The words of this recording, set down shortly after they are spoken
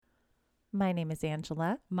My name is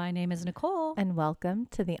Angela. My name is Nicole. And welcome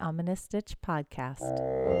to the Ominous Stitch podcast.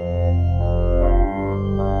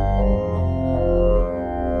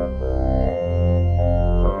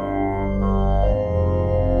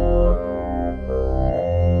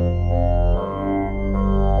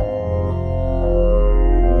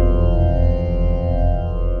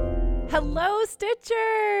 Hello,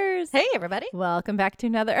 Stitchers! Hey, everybody. Welcome back to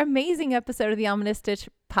another amazing episode of the Ominous Stitch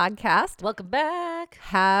podcast. Welcome back.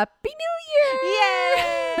 Happy New Year!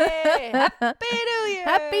 Yay! Happy New Year!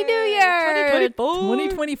 Happy New Year! 2024.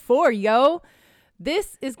 2024, yo!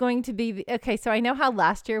 This is going to be okay. So I know how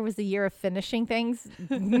last year was the year of finishing things.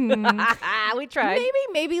 We tried.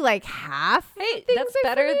 Maybe like half. Hey, things that's I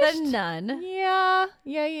better finished. than none.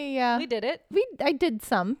 Yeah. We did it. I did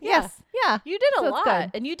some. Yeah. Yes. Yeah. You did So a it's lot,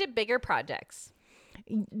 good. and you did bigger projects.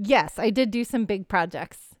 Yes, I did do some big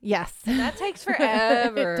projects. Yes. That takes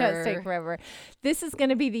forever. It does take forever. This is going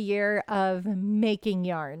to be the year of making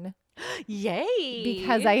yarn. Yay!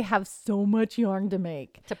 Because I have so much yarn to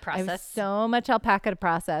make. To I have process. so much alpaca to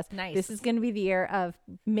process. Nice. This is going to be the year of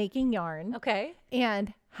making yarn. Okay.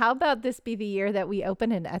 And how about this be the year that we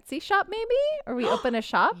open an Etsy shop maybe? Or we open a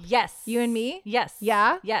shop? Yes. You and me? Yes.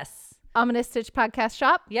 Yeah? Yes. Ominous Stitch podcast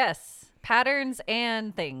shop? Yes. Patterns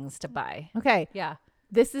and things to buy. Okay. Yeah.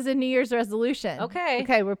 This is a New Year's resolution. Okay.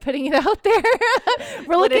 Okay, we're putting it out there. We're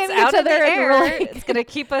When looking it's at out each in the other and air, we're like, it's gonna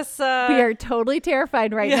keep us. we are totally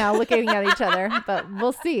terrified right now looking at each other, but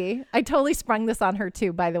we'll see. I totally sprung this on her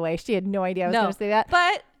too, by the way. She had no idea I was going to say that.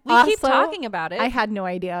 But we keep Also, talking about it. I had no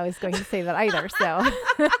idea I was going to say that either. So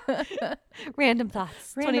Random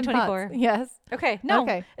thoughts. Random 2024. thoughts. Yes. Okay. No.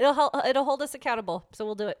 Okay. It'll hold us accountable. So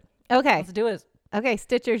we'll do it. Okay. Let's do it. Okay.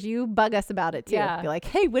 Stitchers, you bug us about it too. Yeah. Be like,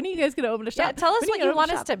 hey, when are you guys going to open a shop? Yeah. Tell us When are what gonna you open a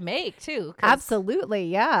want us shop? to make too. 'Cause Absolutely.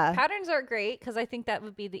 Yeah. patterns are great because I think that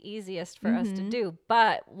would be the easiest for us to do.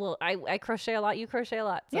 But I crochet a lot. You crochet a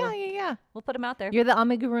lot. So Yeah. we'll put them out there. You're the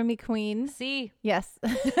amigurumi queen. See. Yes.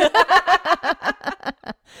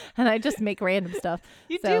 And I just make random stuff.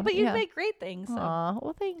 You So, do, but you yeah. make great things. So. Aw,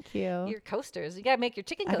 well, thank you. Your coasters. You gotta make your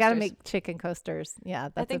chicken I coasters. got to make chicken coasters. Yeah,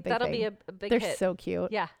 that's I think a big that'll thing. be a big They're hit. so cute.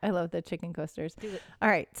 Yeah. I love the chicken coasters. Do it. All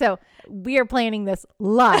right. So we are planning this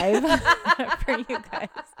live for you guys.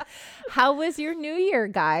 How was your New Year,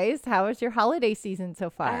 guys? How was your holiday season so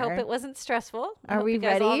far? I hope it wasn't stressful. I Are hope we you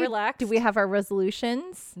guys ready? all relaxed. Do we have our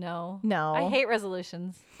resolutions? No. No. I hate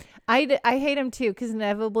resolutions. I hate them too because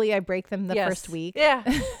inevitably I break them the Yes. first week. Yeah.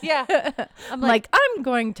 Yeah. I'm like, I'm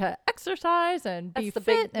going to exercise and be that's the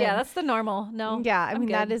fit. big, yeah, and- that's the normal. No. Yeah, I I'm mean,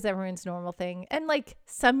 that good. is everyone's normal thing. And like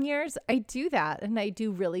some years I do that and I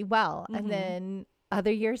do really well. Mm-hmm. And then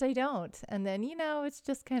other years I don't. And then, it's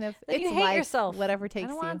just kind of, Then it's you hate life, yourself. whatever I takes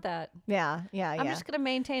don't you. want that. Yeah. I'm just going to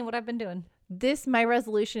maintain what I've been doing. My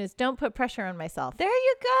resolution is don't put pressure on myself. There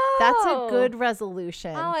you go. That's a good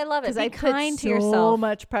resolution. Oh, I love it. Because Be I put kind to so yourself.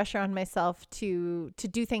 much pressure on myself to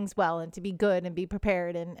do things well and to be good and be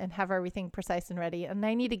prepared and have everything precise and ready. And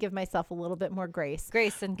I need to give myself a little bit more grace.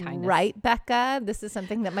 Grace and kindness. Right, Becca? This is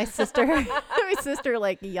something that my sister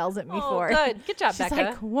like yells at me Oh, for. good. Good job, She's Becca.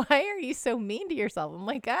 like, why are you so mean to yourself? I'm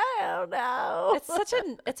like, I don't know.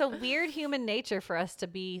 It's a weird human nature for us to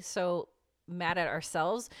be so mad at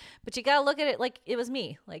ourselves, but you gotta look at it like it was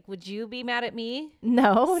me. Like, would you be mad at me?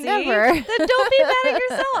 No, See? never. Then don't be mad at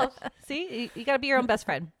yourself. See, you gotta be your own best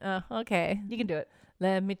friend. Oh, okay. You can do it.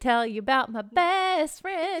 Let me tell you about my best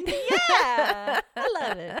friend. Yeah, I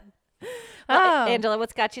love it. Oh. Angela,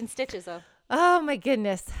 what's got you in stitches though? Oh my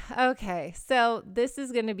goodness. Okay. So this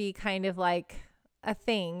is going to be kind of like a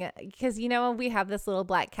thing because, we have this little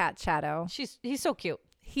black cat, Shadow. He's so cute.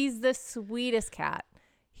 He's the sweetest cat.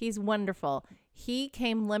 He's wonderful. He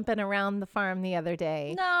came limping around the farm the other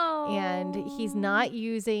day. No. And he's not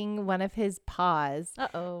using one of his paws.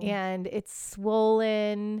 Uh-oh. And it's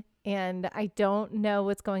swollen and I don't know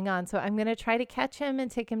what's going on. So I'm going to try to catch him and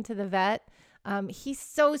take him to the vet. He's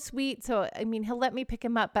so sweet. So, I mean, he'll let me pick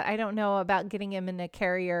him up, but I don't know about getting him in a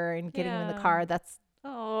carrier and getting him in the car. That's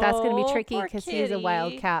going to be tricky because he's a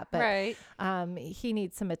wild cat, but right. He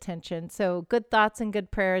needs some attention. So good thoughts and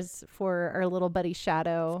good prayers for our little buddy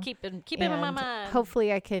Shadow. Keep him in my And mind.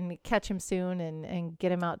 hopefully I can catch him soon and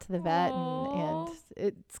get him out to the vet. And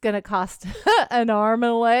it's going to cost an arm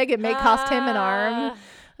and a leg. It may cost him an arm.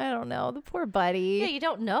 I don't know. The poor buddy. Yeah, you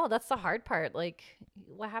don't know. That's the hard part. Like,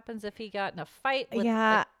 what happens if he got in a fight with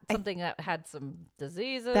something that had some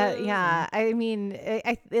diseases? I mean,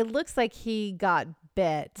 it looks like he got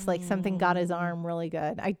bit. Like something got his arm really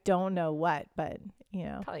good. I don't know what, but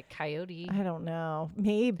probably a coyote. I don't know.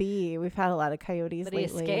 Maybe we've had a lot of coyotes But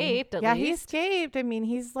lately. he escaped. At Yeah, least. he escaped. I mean,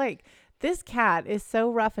 he's like This cat is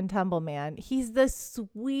so rough and tumble, man. He's the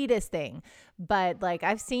sweetest thing. But like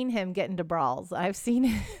I've seen him get into brawls. I've seen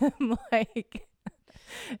him like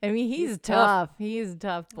I mean, he's tough. He's a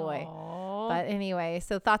tough boy. Aww. But anyway,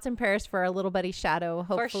 so thoughts and prayers for our little buddy Shadow.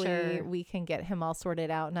 For Hopefully sure. we can get him all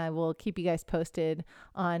sorted out, and I will keep you guys posted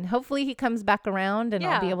on hopefully he comes back around and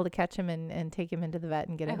I'll be Yeah. able to catch him and take him into the vet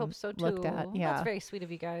and get I him hope so too. looked at. Yeah. That's very sweet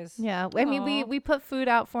of you guys. Yeah. I mean, Aw. we put food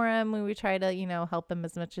out for him and we try to, help him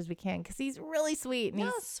as much as we can because he's really sweet and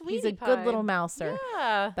Yeah, he's a sweetie good pie. little mouser.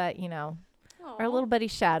 Yeah. But, our Aw. little buddy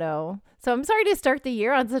Shadow. So I'm sorry to start the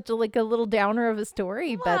year on such a little downer of a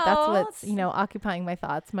story, but that's Well, what's, occupying my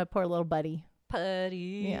thoughts. My poor little buddy.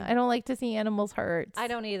 Putty. Yeah. I don't like to see animals hurt. I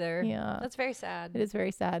don't either. Yeah. That's very sad. It is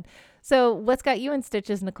very sad. So what's got you in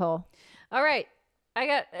stitches, Nicole? All right. I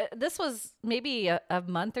got this was maybe a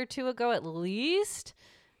month or two ago at least,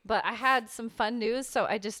 but I had some fun news, so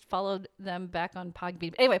I just followed them back on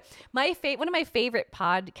Podbean. Anyway, one of my favorite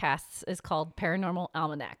podcasts is called Paranormal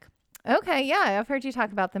Almanac. Okay. Yeah. I've heard you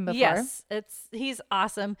talk about them before. Yes, he's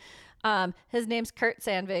awesome. His name's Kurt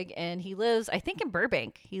Sandvig, and he lives, I think, in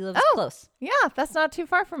Burbank. He lives close. Yeah. That's not too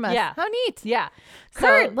far from us. Yeah. How neat. Yeah.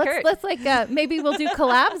 Kurt, So, let's maybe we'll do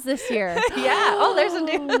collabs this year. Yeah. Oh, there's a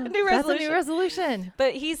new resolution. That's a new resolution.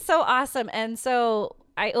 But he's so awesome. And so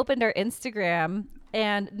I opened our Instagram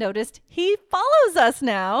and noticed he follows us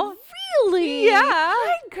now. Really? Yeah.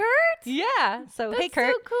 Hi, Kurt. Yeah. So, hey, That's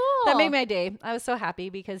Kurt. so cool. That made my day. I was so happy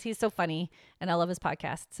because he's so funny and I love his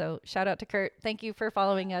podcast. So shout out to Kurt. Thank you for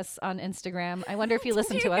following us on Instagram. I wonder if you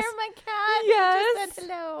listen Did to you us. hear my cat? Yes. Just said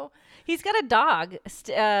hello. He's got a dog.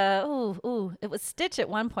 It was Stitch at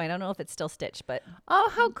one point. I don't know if it's still Stitch, but Oh,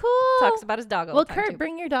 how cool. talks about his dog all Well, the time. Kurt, too.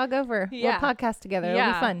 bring your dog over. Yeah. We'll podcast together. It'll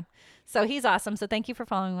Yeah. be fun. So he's awesome. So thank you for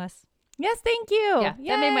following us. Yes, thank you. Yeah.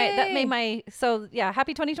 That made my so yeah,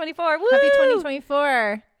 happy 2024. Woo! Happy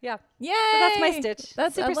 2024. Yeah. Yay. So that's my stitch.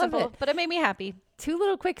 That's super I love simple, it. but it made me happy. 2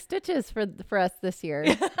 little quick stitches for us this year.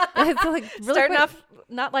 It's like really Starting quick. off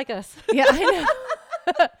not like us. Yeah, I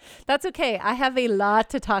know. That's okay. I have a lot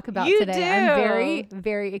to talk about You today. do. I'm very,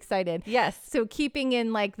 very excited. Yes. So keeping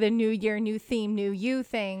in the new year, new theme, new you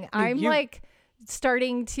thing, I'm you.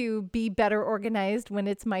 Starting to be better organized when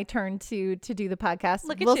it's my turn to do the podcast.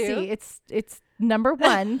 Look at we'll you. see. It's number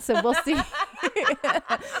 1, so we'll see.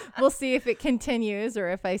 We'll see if it continues or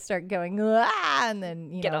if I start going and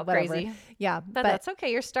then Get all whatever. crazy. Yeah, But that's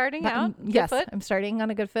okay. You're starting out. Good yes, foot. I'm starting on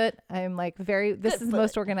a good foot. I'm this Good is the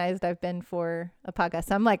most organized I've been for a podcast.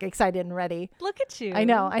 So I'm excited and ready. Look at you. I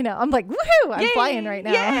know. I'm like, woohoo! I'm Yay. flying right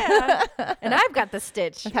now. Yeah. And I've got the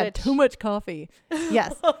stitch. I've had which- too much coffee.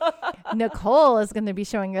 Yes. Nicole is going to be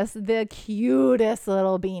showing us the cutest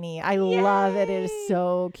little beanie. I love it. It is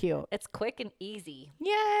so cute. It's quick and easy.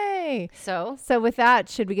 Yay. So So with that,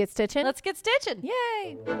 should we get stitching? let's get stitching.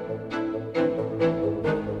 Yay.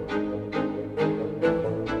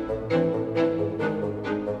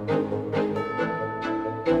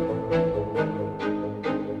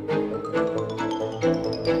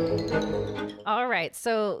 All right.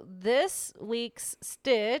 So this week's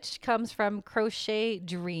stitch comes from Crochet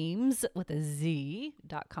Dreams with a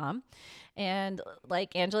Z.com. And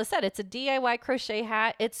like Angela said, it's a DIY crochet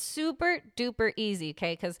hat. It's super duper easy.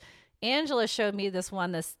 Okay. Because Angela showed me this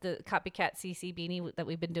one, the copycat CC beanie that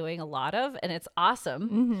we've been doing a lot of, and it's awesome.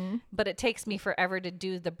 Mm-hmm. But it takes me forever to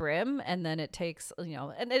do the brim, and then it takes,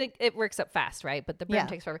 and then it works up fast, right? But the brim Yeah.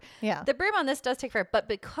 takes forever. Yeah. The brim on this does take forever, but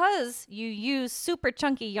because you use super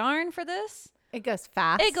chunky yarn for this, It goes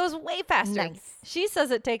fast. it goes way faster. Nice. She says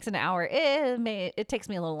it takes an hour. It takes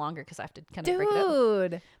me a little longer because I have to kind of break it up.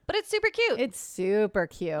 Dude. But it's super cute. It's super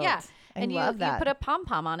cute. Yeah. I And love you that. put a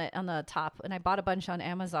pom-pom on it on the top, and I bought a bunch on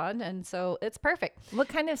Amazon, and so it's perfect. What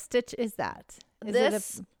kind of stitch is that? Is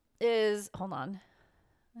This is, hold on.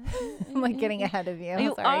 I'm getting ahead of you.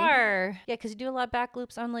 You Sorry. are. Yeah, because you do a lot of back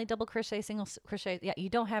loops, only double crochet, single crochet. Yeah, you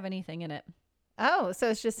don't have anything in it. Oh, so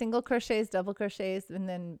it's just single crochets, double crochets, and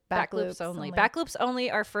then back loops only. Back loops only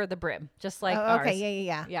are for the brim, just like ours. okay.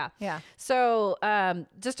 Yeah. Yeah. Yeah. So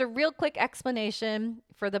just a real quick explanation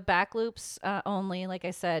for the back loops only. Like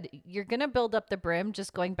I said, you're going to build up the brim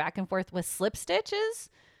just going back and forth with slip stitches.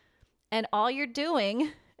 And all you're doing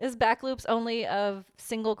is back loops only of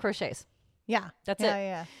single crochets. Yeah. That's yeah, it.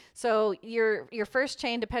 Yeah. So your first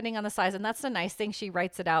chain, depending on the size, and that's the nice thing, she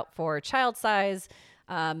writes it out for child size,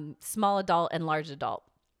 small adult, and large adult.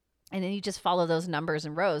 And then you just follow those numbers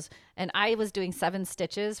and rows. And I was doing 7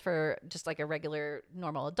 stitches for just like a regular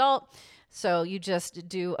normal adult. So you just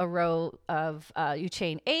do a row of, you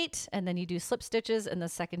chain 8, and then you do slip stitches in the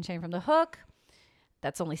second chain from the hook.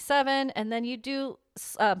 That's only 7. And then you do,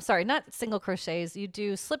 not single crochets, you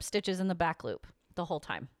do slip stitches in the back loop the whole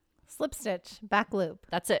time. Slip stitch, back loop.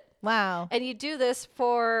 That's it. Wow. And you do this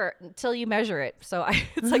for until you measure it. So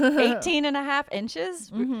it's like 18 and a half inches.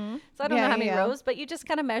 Mm-hmm. So I don't know how many rows, but you just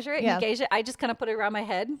kind of measure it and you gauge it. I just kind of put it around my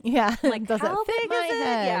head. Yeah. Like, Does how it fit big my is it?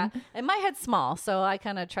 head? Yeah. And my head's small. So I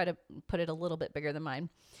kind of try to put it a little bit bigger than mine.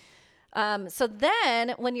 So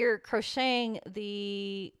then when you're crocheting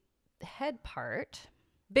the head part,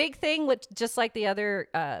 big thing, which just like the other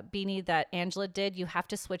beanie that Angela did, you have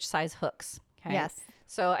to switch size hooks. Okay? Yes.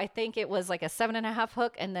 So I think it was like a 7.5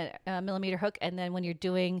 hook and then a millimeter hook. And then when you're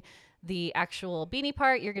doing the actual beanie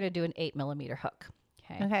part, you're going to do an 8 millimeter hook.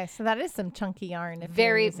 Okay. So that is some chunky yarn.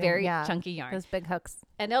 Very chunky yarn. Those big hooks.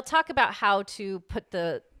 And they'll talk about how to put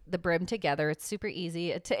the brim together. It's super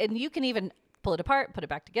easy. And you can even pull it apart, put it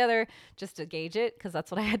back together just to gauge it, because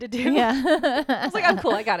that's what I had to do. Yeah. I was like, I'm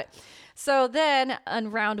cool. I got it. So then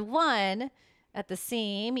on round 1 at the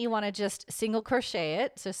seam, you want to just single crochet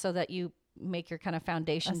it just so that you make your kind of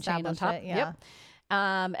foundation chain on top. Yeah.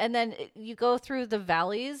 And then you go through the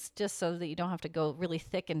valleys just so that you don't have to go really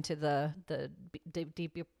thick into the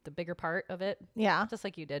bigger part of it. Yeah. Just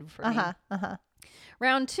like you did for me.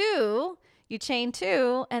 Round 2, you chain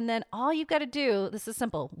 2, and then all you've got to do, this is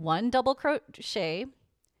simple, 1 double crochet,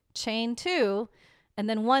 chain 2, and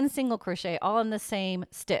then 1 single crochet all in the same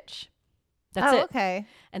stitch. That's it. Okay.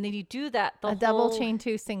 And then you do that double chain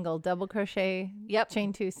 2 single, double crochet. Yep.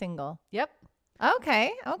 Chain 2 single. Yep.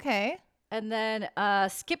 Okay. Okay. And then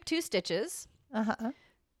skip 2 stitches.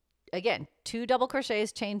 Again, 2 double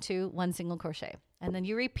crochets, chain 2, 1 single crochet. And then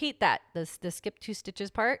you repeat that, the skip 2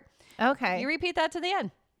 stitches part. Okay. You repeat that to the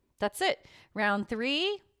end. That's it. Round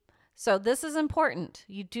 3. So this is important.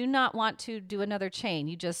 You do not want to do another chain.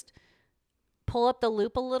 You just pull up the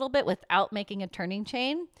loop a little bit without making a turning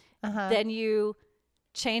chain. Then you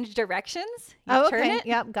change directions. You turn it.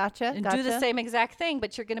 Yep. Gotcha. And do the same exact thing,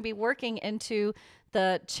 but you're going to be working into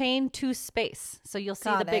the chain 2 space. So you'll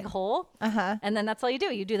see the big hole. And then that's all you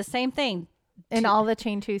do. You do the same thing. In all the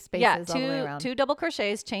chain 2 spaces all the way around. 2 double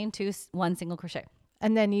crochets, chain 2, 1 single crochet.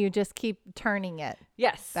 And then you just keep turning it.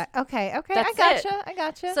 Yes. Okay. That's I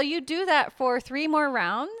gotcha. So you do that for 3 more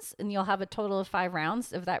rounds and you'll have a total of 5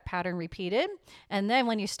 rounds of that pattern repeated. And then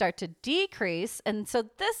when you start to decrease, and so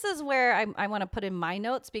this is where I want to put in my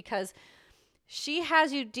notes, because she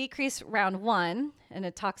has you decrease round 1 and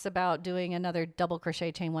it talks about doing another double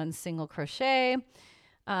crochet, chain 1, single crochet.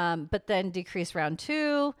 But then decrease round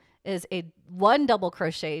 2 is 1 double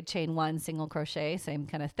crochet, chain 1, single crochet, same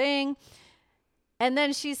kind of thing. And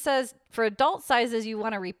then she says for adult sizes, you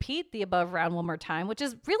want to repeat the above round 1 more time, which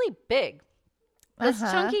is really big. This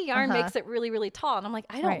chunky yarn makes it really, really tall. And I'm like,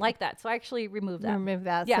 I don't like that. So I actually remove that. Remove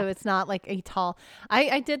that. Yeah. So it's not like a tall.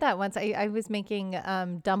 I did that once. I was making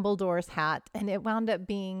Dumbledore's hat, and it wound up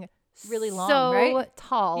being really long, so right?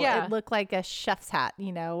 tall. Yeah. It looked like a chef's hat,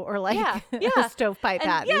 or like Yeah. a stovepipe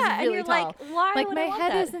hat. It was really and you're tall. like, why like would my I want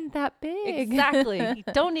head that? isn't that big. Exactly. You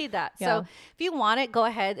don't need that. Yeah. So if you want it, go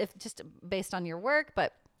ahead, if just based on your work.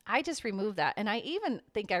 But I just remove that. And I even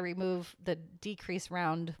think I remove the decrease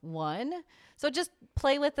round 1. So just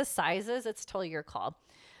play with the sizes. It's totally your call.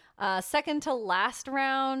 Second to last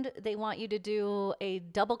round, they want you to do a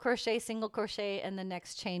double crochet, single crochet, and the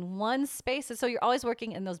next chain 1 space. So you're always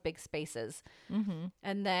working in those big spaces.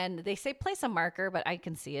 And then they say place a marker, but I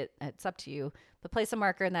can see it. It's up to you. But place a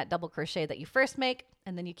marker in that double crochet that you first make,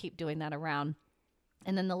 and then you keep doing that around.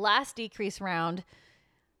 And then the last decrease round,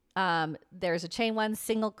 there's a chain 1,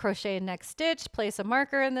 single crochet, next stitch, place a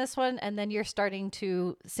marker in this one, and then you're starting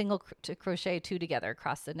to crochet 2 together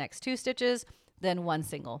across the next 2 stitches, then 1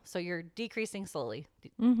 single. So you're decreasing slowly,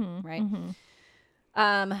 right?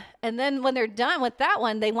 And then when they're done with that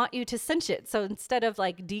one, they want you to cinch it. So instead of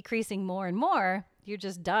like decreasing more and more, you're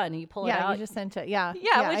just done. You pull it out. Yeah, you just cinch it. Yeah.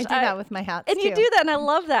 Yeah, I do that with my hats and too. you do that, and I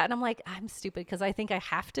love that. And I'm like, I'm stupid because I think I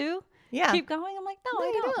have to keep going. I'm like, no, I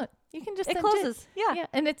you don't. You can just It cinch closes. it. Yeah.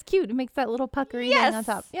 And it's cute. It makes that little puckery thing on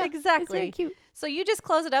top. Yeah, exactly. It's very cute. So you just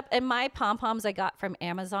close it up, and my pom-poms I got from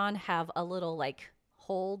Amazon have a little like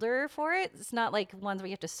holder for it. It's not like ones where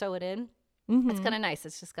you have to sew it in. It's kind of nice.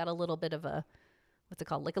 It's just got a little bit of a, what's it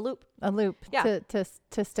called? Like a loop. A loop to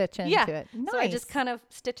stitch into it. Nice. So I just kind of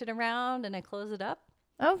stitch it around and I close it up.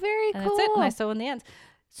 Oh, very And cool. that's it. And I sew in the ends.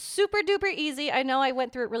 Super duper easy. I know I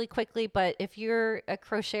went through it really quickly, but if you're a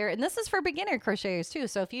crocheter, and this is for beginner crocheters too.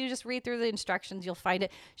 So if you just read through the instructions, you'll find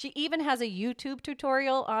it. She even has a YouTube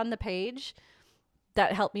tutorial on the page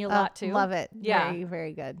that helped me a lot too. Love it. Yeah. Very,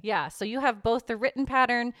 very good. Yeah. So you have both the written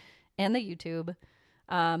pattern and the YouTube.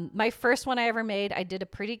 My first one I ever made, I did a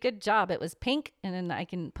pretty good job. It was pink, and then I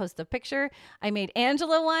can post a picture. I made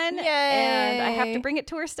Angela one, Yay. and I have to bring it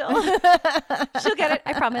to her still. She'll get it,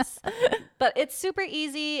 I promise. But it's super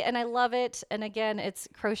easy, and I love it. And again, it's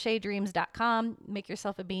crochetdreams.com. Make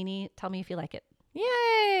yourself a beanie. Tell me if you like it.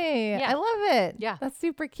 Yay. Yeah. I love it. Yeah. That's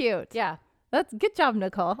super cute. Yeah. That's good job,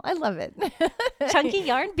 Nicole. I love it. Chunky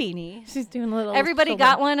yarn beanie. She's doing a little. Everybody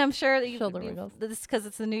got one, I'm sure. Shoulder wiggles. This because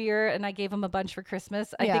it's the new year, and I gave them a bunch for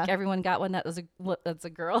Christmas. I Yeah. think everyone got one that's a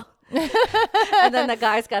girl. And then the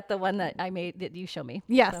guys got the one that I made that you show me.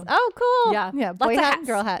 Yes. So, Oh, cool. Yeah. Yeah. Lots Boy of hat, hats.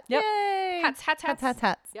 girl hat. Yep. Yay. Hats.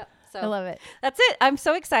 Yep. So I love it. that's it. I'm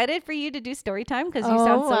so excited for you to do story time because you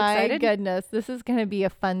sound so excited. Oh my goodness. This is going to be a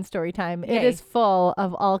fun story time. It Yay. is full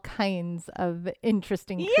of all kinds of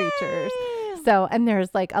interesting creatures. So, and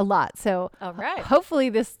there's like a lot. So All right. hopefully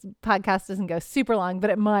this podcast doesn't go super long, but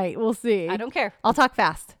it might. We'll see. I don't care. I'll talk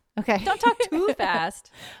fast. Okay. Don't talk too fast.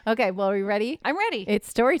 Okay. Well, are we ready? I'm ready. It's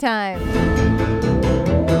story time.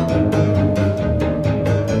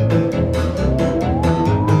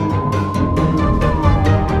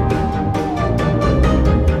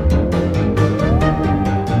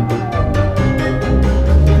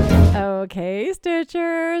 Okay,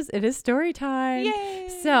 Stitchers, it is story time. Yay.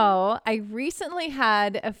 So I recently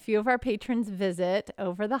had a few of our patrons visit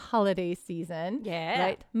over the holiday season. Yeah.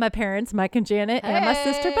 Right? My parents, Mike and Janet, and my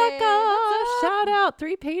sister Hey, Becca. what's up? Shout out,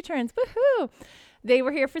 3 patrons. Woohoo. They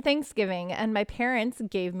were here for Thanksgiving, and my parents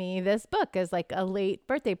gave me this book as like a late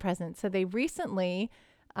birthday present. So they recently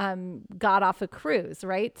got off a cruise,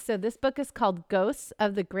 right? So this book is called Ghosts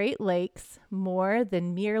of the Great Lakes, More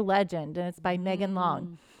Than Mere Legend, and it's by Megan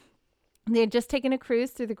Long. They had just taken a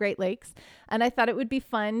cruise through the Great Lakes, and I thought it would be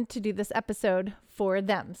fun to do this episode for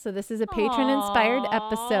them. So this is a patron-inspired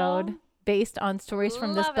episode based on stories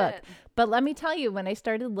from this Love book. it. But let me tell you, when I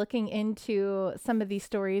started looking into some of these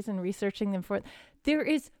stories and researching them there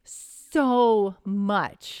is so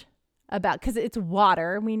much about, because it's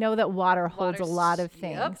water. We know that water holds a lot of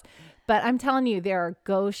things. Yep. But I'm telling you, there are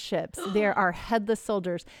ghost ships. There are headless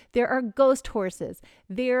soldiers. There are ghost horses.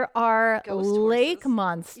 There are Ghost lake horses.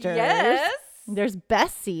 monsters. Yes. There's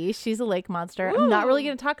Bessie. She's a lake monster. I'm not really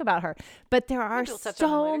going to talk about her. But there are Maybe we'll touch on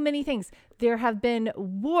her so later. many things. There have been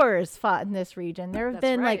wars fought in this region. There have That's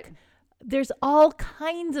been right. there's all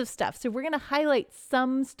kinds of stuff. So we're going to highlight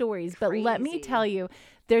some stories. But let me Crazy. tell you,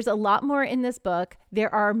 there's a lot more in this book.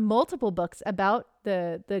 There are multiple books about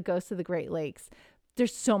the ghosts of the Great Lakes.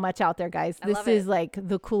 There's so much out there, guys. I This love is it. like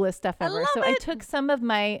the coolest stuff ever. love So I it. took some of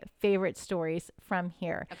my favorite stories from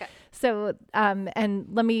here. Okay. So and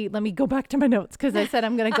let me go back to my notes, because I said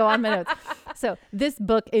I'm going to go on my notes. So this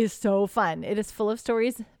book is so fun. It is full of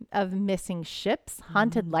stories of missing ships,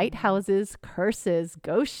 haunted lighthouses, curses,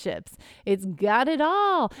 ghost ships. It's got it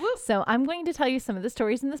all. Woo. So I'm going to tell you some of the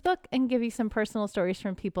stories in this book and give you some personal stories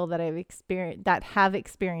from people that have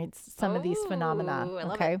experienced some of these phenomena. Ooh, I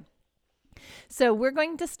love Okay. it. So we're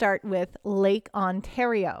going to start with Lake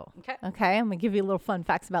Ontario. Okay. Okay. I'm going to give you a little fun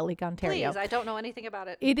facts about Lake Ontario. Please, I don't know anything about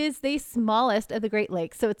it. It is the smallest of the Great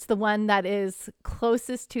Lakes. So it's the one that is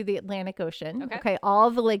closest to the Atlantic Ocean. Okay. All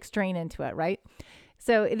the lakes drain into it, right?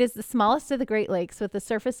 So it is the smallest of the Great Lakes with a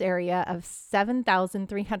surface area of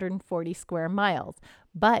 7,340 square miles.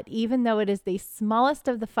 But even though it is the smallest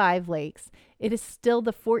of the 5 lakes, it is still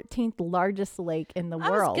the 14th largest lake in the I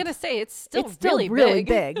world. was going to say, it's still Really really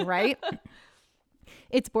big, right?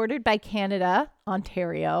 It's bordered by Canada,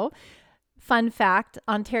 Ontario. Fun fact,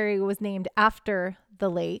 Ontario was named after the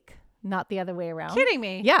lake, not the other way around. Kidding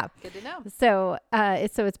me. Yeah. Good to know. So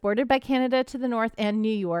it's bordered by Canada to the north and New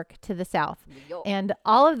York to the south. York. And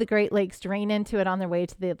all of the Great Lakes drain into it on their way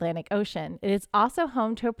to the Atlantic Ocean. It is also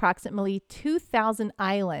home to approximately 2,000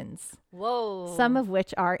 islands, Whoa. some of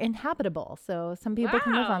which are inhabitable. So some people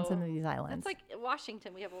can live on Wow. some of these islands. That's like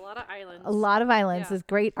Washington. We have a lot of islands. A lot of islands. Yeah. This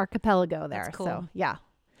great archipelago there. That's cool. So yeah.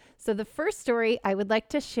 So the first story I would like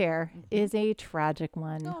to share is a tragic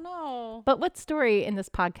one. Oh, no. But what story in this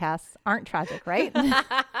podcast aren't tragic, right? We have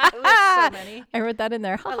so many. I wrote that in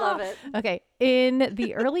there. I love it. Okay. In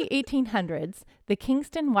the early 1800s, the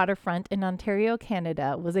Kingston waterfront in Ontario,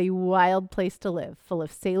 Canada was a wild place to live, full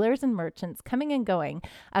of sailors and merchants coming and going,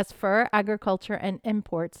 as fur, agriculture, and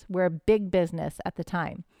imports were a big business at the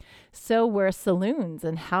time. So were saloons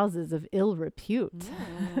and houses of ill repute.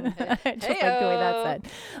 I just like the way that said.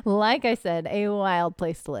 Like I said, a wild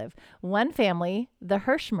place to live. One family, the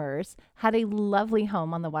Hirschmers, had a lovely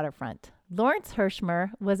home on the waterfront. Lawrence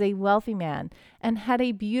Hirschmer was a wealthy man and had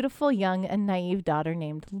a beautiful young and naive daughter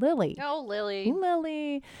named Lily. Oh, Lily.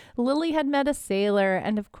 Lily had met a sailor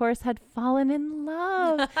and, of course, had fallen in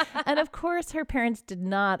love. And, of course, her parents did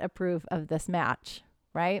not approve of this match.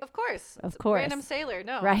 right? Of course. Of It's a course. random sailor.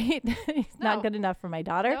 No. Right? He's not No. good enough for my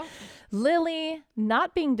daughter. No. Lily,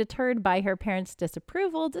 not being deterred by her parents'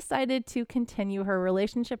 disapproval, decided to continue her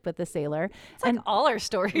relationship with the sailor. It's like all our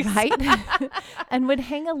stories. Right? And would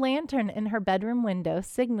hang a lantern in her bedroom window,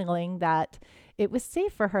 signaling that it was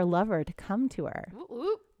safe for her lover to come to her. Ooh,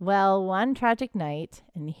 ooh. Well, one tragic night,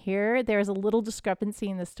 and here there's a little discrepancy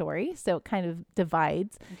in the story, so it kind of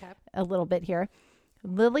divides Okay. a little bit here.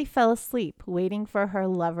 Lily fell asleep, waiting for her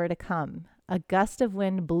lover to come. A gust of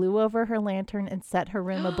wind blew over her lantern and set her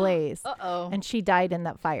room ablaze, Uh-oh. and she died in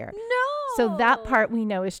that fire. No. So that part we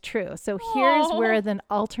know is true. So here's Aw. where the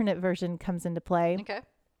alternate version comes into play. Okay.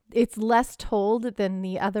 It's less told than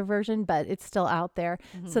the other version, but it's still out there.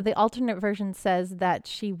 So the alternate version says that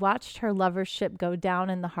she watched her lover's ship go down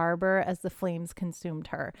in the harbor as the flames consumed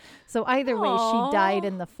her. So either way, Aw. she died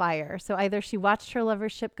in the fire. So either she watched her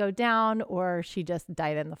lover's ship go down or she just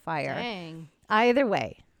died in the fire. Dang. Either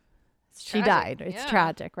way, It's she tragic. died. It's Yeah.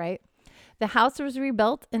 tragic, right? The house was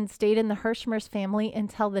rebuilt and stayed in the Hirschmer's family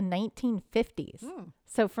until the 1950s.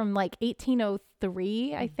 So from like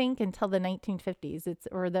 1803, I think, until the 1950s.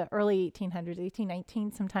 Or the early 1800s,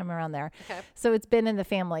 1819, sometime around there. Okay. So it's been in the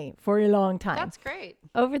family for a long time. That's great.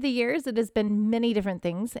 Over the years, it has been many different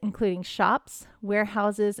things, including shops,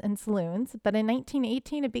 warehouses, and saloons. But in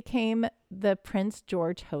 1918, it became the Prince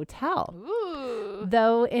George Hotel. Ooh.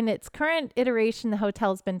 Though in its current iteration, the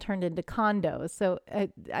hotel has been turned into condos. So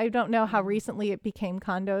I don't know how recently it became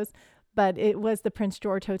condos, but it was the Prince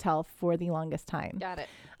George Hotel for the longest time. Got it.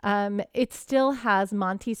 It still has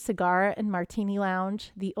Monty's Cigar and Martini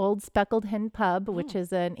Lounge, the Old Speckled Hen Pub, which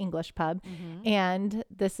is an English pub, and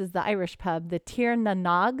this is the Irish pub, the Tir na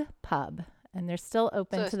nog Pub. And they're still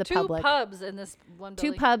open to the public. Two pubs in this one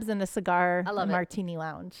building. Two pubs and a cigar I love and it. Martini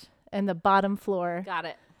Lounge. And the bottom floor, Got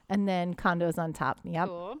it. and then condos on top. Yep.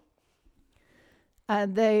 Cool.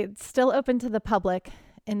 They still open to the public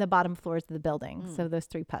in the bottom floors of the building. So those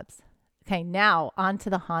three pubs. Okay, now on to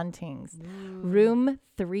the hauntings. Room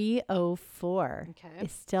 304 Okay.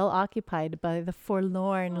 is still occupied by the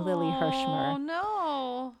forlorn Lily Oh, Hirschmer.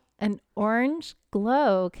 no. An orange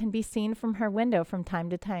glow can be seen from her window from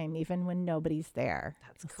time to time, even when nobody's there.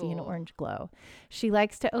 That's You'll see an cool. orange glow. She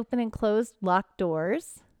likes to open and close locked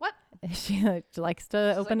doors. What? She likes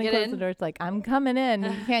to open and "Get close in." the doors like, I'm coming in.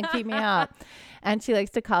 You can't keep me out. And she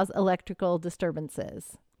likes to cause electrical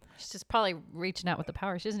disturbances. She's just probably reaching out with the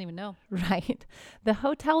power. She doesn't even know. Right. The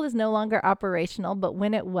hotel is no longer operational, but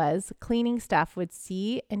when it was, cleaning staff would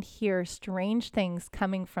see and hear strange things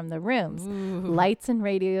coming from the rooms. Lights and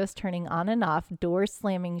radios turning on and off, doors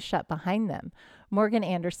slamming shut behind them. Morgan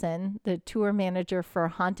Anderson, the tour manager for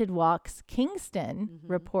Haunted Walks Kingston,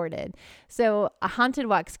 reported. So Haunted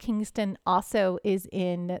Walks Kingston also is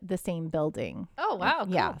in the same building. Oh, wow.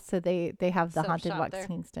 Cool. Yeah. So they have the Set up Haunted shop Walks there.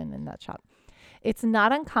 Kingston in that shop. It's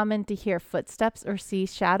not uncommon to hear footsteps or see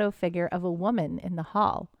shadow figure of a woman in the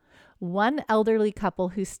hall. One elderly couple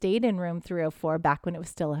who stayed in room 304 back when it was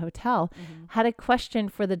still a hotel had a question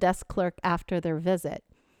for the desk clerk after their visit.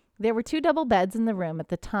 There were 2 double beds in the room at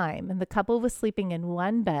the time, and the couple was sleeping in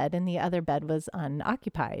one bed and the other bed was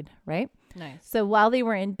unoccupied, right? Nice. So while they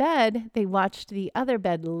were in bed, they watched the other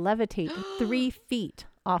bed levitate 3 feet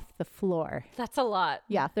off the floor. That's a lot.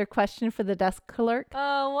 Yeah, their question for the desk clerk.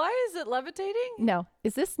 Why is it levitating? No,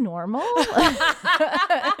 is this normal?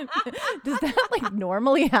 Does that like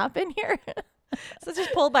normally happen here? So it's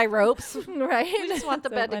just pulled by ropes. Right? We just want the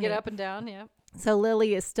So bed to funny. get up and down. Yeah. So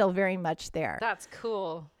Lily is still very much there. That's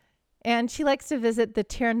cool. And she likes to visit the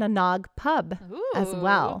Tir na nog pub as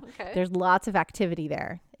well. Okay. There's lots of activity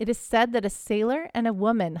there. It is said that a sailor and a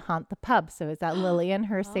woman haunt the pub. So is that Lily and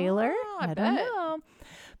her sailor? Oh, I don't bet. know.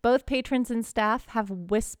 Both patrons and staff have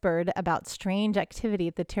whispered about strange activity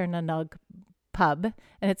at the Tir na nog pub,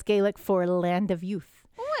 and it's Gaelic for land of youth,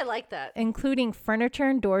 Oh, I like that. including furniture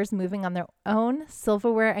and doors moving on their own,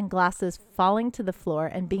 silverware and glasses falling to the floor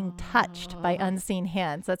and being touched by unseen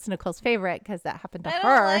hands. That's Nicole's favorite because that happened to I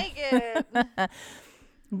her. don't like it.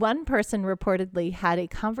 One person reportedly had a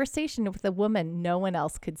conversation with a woman no one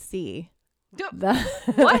else could see.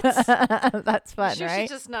 What? That's fun, Sure, right? she's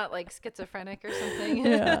just not like schizophrenic or something.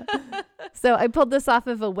 Yeah. So I pulled this off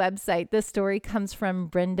of a website. This story comes from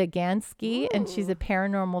Brenda Gansky, and she's a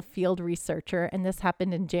paranormal field researcher, and this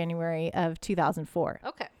happened in January of 2004.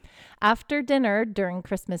 Okay. After dinner during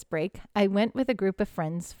Christmas break, I went with a group of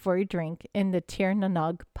friends for a drink in the Tir na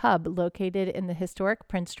nog pub located in the historic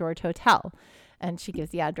Prince George Hotel. And she gives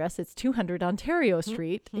the address. It's 200 Ontario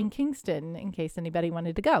Street in Kingston, in case anybody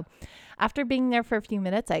wanted to go. After being there for a few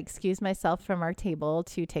minutes, I excused myself from our table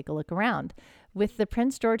to take a look around. With the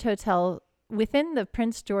Prince George Hotel within the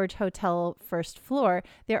Prince George Hotel first floor,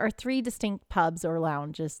 there are 3 distinct pubs or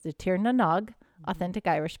lounges: the Tir na Nog, authentic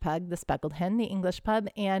Irish pub, the Speckled Hen, the English pub,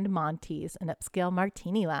 and Monty's, an upscale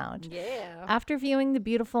martini lounge. Yeah. After viewing the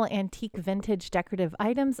beautiful antique vintage decorative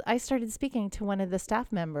items, I started speaking to one of the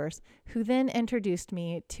staff members, who then introduced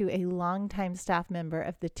me to a longtime staff member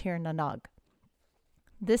of the Tir na Nog.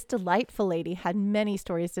 This delightful lady had many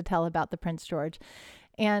stories to tell about the Prince George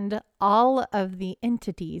and all of the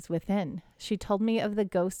entities within. She told me of the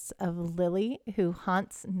ghosts of Lily, who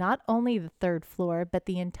haunts not only the 3rd floor, but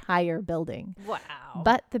the entire building. Wow.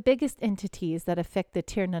 But the biggest entities that affect the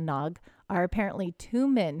Tir na Nog are apparently 2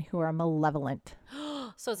 men who are malevolent.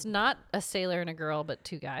 So it's not a sailor and a girl, but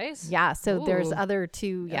 2 guys? Yeah, so there's Ooh. other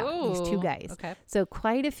 2, these 2 Ooh. guys. Okay. So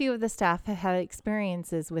quite a few of the staff have had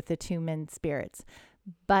experiences with the 2 men spirits,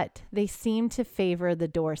 but they seem to favor the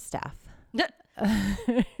door staff.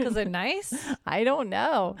 Because they're nice? I don't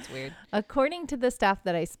know. That's weird. According to the staff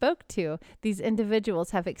that I spoke to, these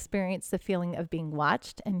individuals have experienced the feeling of being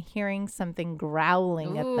watched and hearing something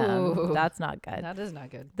growling at them. Ooh. That's not good. That is not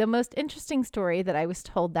good. The most interesting story that I was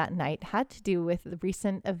told that night had to do with the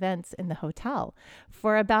recent events in the hotel.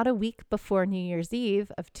 For about a week before New Year's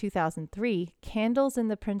Eve of 2003, candles in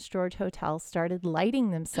the Prince George Hotel started lighting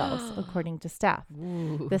themselves, according to staff.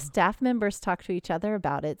 Ooh. The staff members talked to each other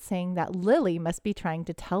about it, saying that Lily must be trying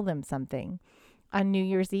to tell them something. On New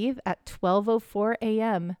Year's Eve at 12:04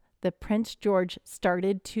 a.m., the Prince George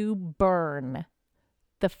started to burn.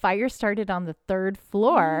 The fire started on the 3rd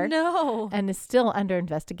floor No. and is still under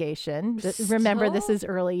investigation. Remember, this Still? is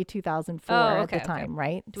early 2004 Oh, at the okay. time,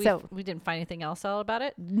 right? We didn't find anything else out about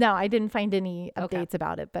it? No, I didn't find any updates Okay.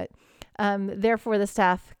 about it, but therefore the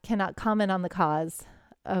staff cannot comment on the cause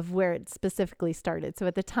of where it specifically started. So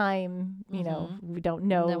at the time, you know, we don't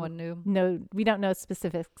know. No one knew. No, we don't know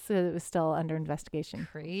specifics. So it was still under investigation.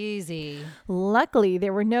 Crazy. Luckily,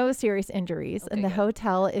 there were no serious injuries, and the good.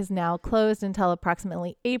 hotel is now closed until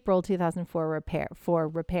approximately April 2004 for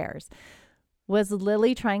repairs. Was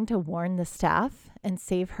Lily trying to warn the staff and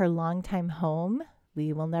save her longtime home?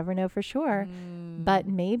 We will never know for sure, but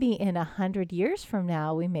maybe in 100 years from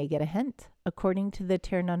now, we may get a hint. According to the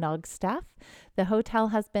Tir na Nog staff, the hotel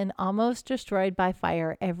has been almost destroyed by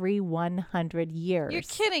fire every 100 years. You're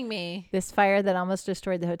kidding me. This fire that almost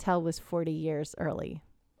destroyed the hotel was 40 years early.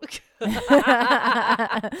 So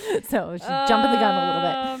she's jumping the gun a little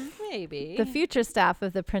bit. Maybe. The future staff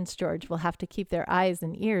of the Prince George will have to keep their eyes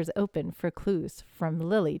and ears open for clues from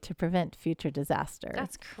Lily to prevent future disaster.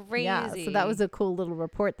 That's crazy. Yeah, so that was a cool little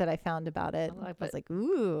report that I found about it. I like I was it. like,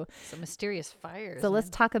 ooh. Some mysterious fires. So let's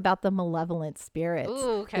talk about the malevolent spirits.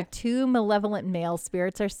 Ooh, okay. The 2 malevolent male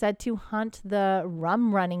spirits are said to haunt the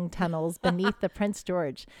rum running tunnels beneath the Prince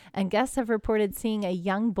George, and guests have reported seeing a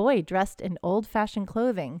young boy dressed in old-fashioned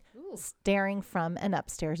clothing staring from an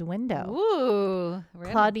upstairs window. Ooh.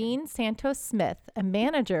 Claudine Santos Smith, a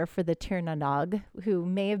manager for the Tir na Nog, who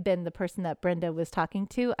may have been the person that Brenda was talking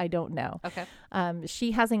to, I don't know. Okay.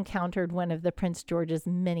 She has encountered one of the Prince George's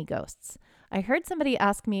many ghosts. I heard somebody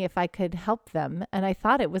ask me if I could help them, and I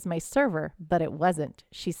thought it was my server, but it wasn't,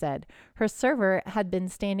 she said. Her server had been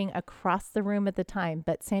standing across the room at the time,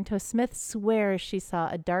 but Santos Smith swears she saw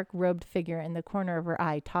a dark-robed figure in the corner of her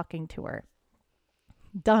eye talking to her.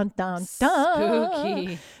 Dun, dun, dun.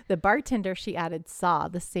 Spooky. The bartender, she added, saw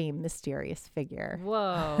the same mysterious figure.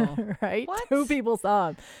 Whoa. Right? What? 2 people saw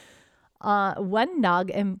him. One Nog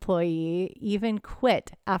employee even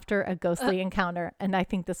quit after a ghostly encounter. And I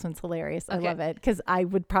think this one's hilarious. I Okay. love it because I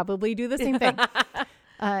would probably do the same thing.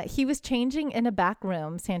 He was changing in a back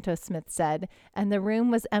room, Santos Smith said, and the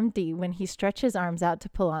room was empty when he stretched his arms out to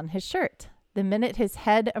pull on his shirt. The minute his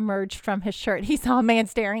head emerged from his shirt, he saw a man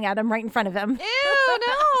staring at him right in front of him. Ew,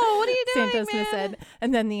 no. What are you doing, Santos Smith said.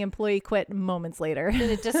 And then the employee quit moments later. Did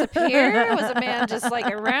it disappear? Was a man just like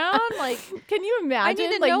around? Like, Can you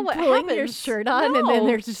imagine to like know what pulling your happens. shirt on and then No.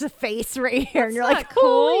 there's just a face right here and you're That's like, not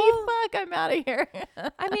cool. holy fuck, I'm out of here.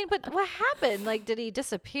 I mean, but what happened? Like, did he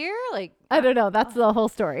disappear? Like, I don't know. That's the whole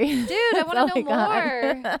story. dude, I That's want all to know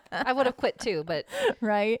I got. more. I would have quit too, but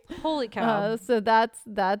Right? holy cow. So that's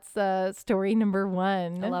story number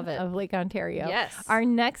 1 I love it. of Lake Ontario. Yes. Our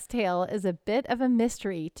next tale is a bit of a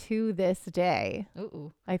mystery to this day.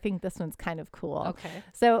 Ooh. I think this one's kind of cool. Okay.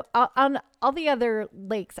 So on all the other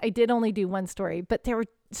lakes, I did only do 1 story, but there were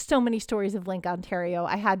so many stories of Lake Ontario.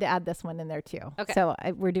 I had to add this one in there too. Okay. So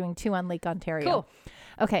we're doing 2 on Lake Ontario. Cool.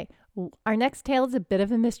 Okay. Our next tale is a bit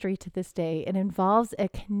of a mystery to this day. It involves a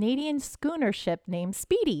Canadian schooner ship named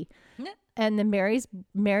Speedy and the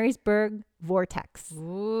Marysburg Vortex.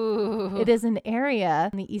 Ooh. It is an area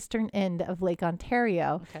on the eastern end of Lake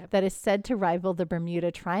Ontario Okay. that is said to rival the Bermuda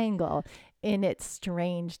Triangle in its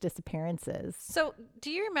strange disappearances. So do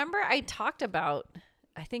you remember I talked about,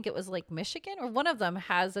 I think it was Lake Michigan, or one of them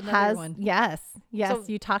has another one. Yes. So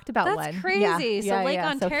you talked about that's one. Crazy. So Lake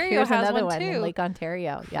Ontario so has another one too. In Lake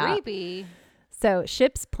Ontario. Creepy. So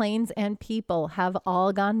ships, planes, and people have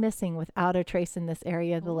all gone missing without a trace in this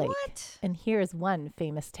area of the lake. What? And here's one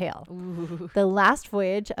famous tale. Ooh. The last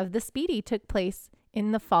voyage of the Speedy took place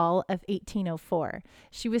in the fall of 1804.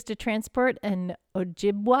 She was to transport an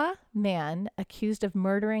Ojibwa man accused of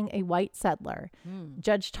murdering a white settler.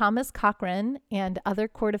 Judge Thomas Cochrane and other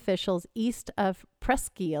court officials east of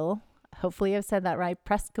Presqu'île, hopefully I've said that right,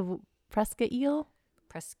 Presqu'île? Presqu'île.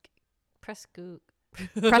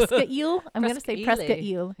 Presqu'île? I'm going to say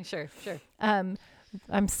Presqu'île. Sure. I'm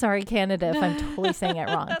sorry, Canada, if I'm totally saying it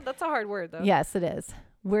wrong. That's a hard word, though. Yes, it is.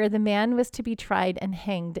 Where the man was to be tried and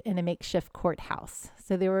hanged in a makeshift courthouse.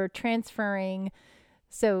 So they were transferring.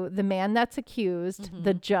 So the man that's accused,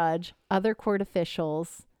 the judge, other court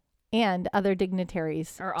officials, and other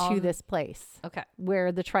dignitaries to this place. Okay.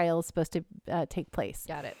 Where the trial is supposed to take place.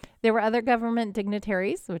 Got it. There were other government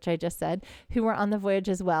dignitaries, which I just said, who were on the voyage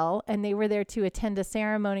as well. And they were there to attend a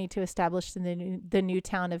ceremony to establish the new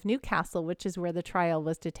town of Newcastle, which is where the trial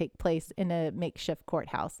was to take place in a makeshift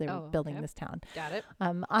courthouse. They were building this town. Got it.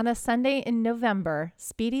 On a Sunday in November,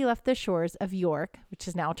 Speedy left the shores of York, which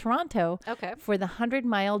is now Toronto, for the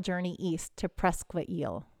 100-mile journey east to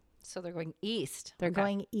Presqu'île. So they're going east. They're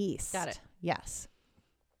going east. Got it. Yes.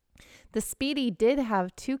 The Speedy did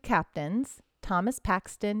have two captains, Thomas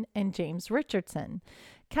Paxton and James Richardson.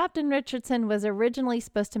 Captain Richardson was originally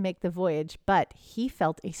supposed to make the voyage, but he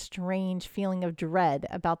felt a strange feeling of dread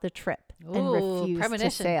about the trip and refused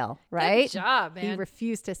to sail. Right? Good job, man. He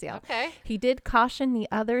refused to sail. Okay. He did caution the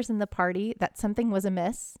others in the party that something was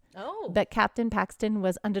amiss. But Captain Paxton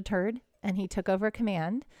was undeterred, and he took over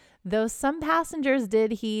command. Though some passengers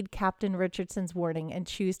did heed Captain Richardson's warning and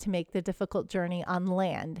choose to make the difficult journey on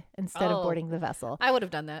land instead of boarding the vessel. I would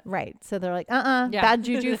have done that. Right. So they're like, bad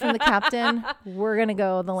juju from the captain. We're going to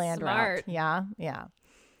go the land route. Yeah.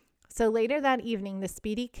 So later that evening, the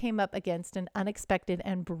Speedy came up against an unexpected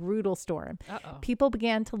and brutal storm. People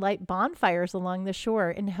began to light bonfires along the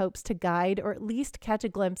shore in hopes to guide or at least catch a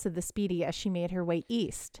glimpse of the Speedy as she made her way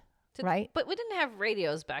east. Right? But we didn't have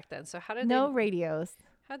radios back then. So how did No radios.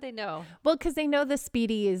 How'd they know? Well, because they know the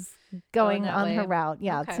Speedy is going on her route.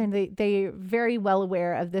 Yeah. Okay. So they're very well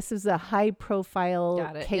aware of this is a high profile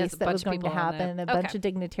case that was going to happen. A bunch of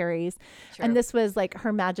dignitaries. Sure. And this was like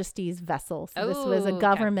Her Majesty's vessel. So this was a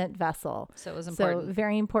government vessel. So it was important. So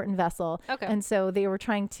very important vessel. Okay. And so they were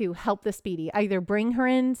trying to help the Speedy either bring her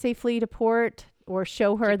in safely to port or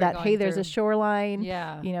show her that, hey, there's a shoreline.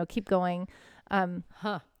 Yeah. You know, keep going.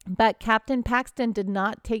 But Captain Paxton did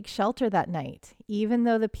not take shelter that night, even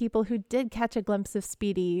though the people who did catch a glimpse of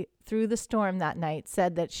Speedy through the storm that night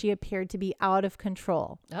said that she appeared to be out of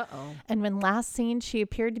control. And when last seen, she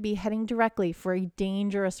appeared to be heading directly for a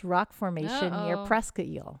dangerous rock formation near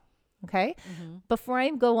Presqu'île. Okay? Before I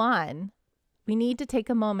go on, we need to take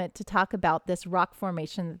a moment to talk about this rock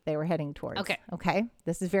formation that they were heading towards. Okay?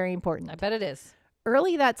 This is very important. I bet it is.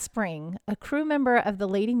 Early that spring, a crew member of the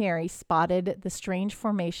Lady Mary spotted the strange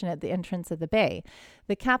formation at the entrance of the bay.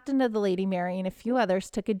 The captain of the Lady Mary and a few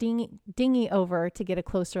others took a dinghy over to get a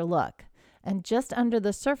closer look. And just under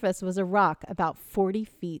the surface was a rock about 40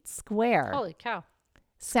 feet square. Holy cow.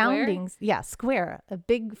 Soundings, square. A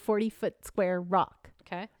big 40-foot square rock.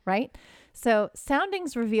 Okay. Right? So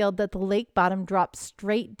soundings revealed that the lake bottom dropped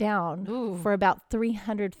straight down for about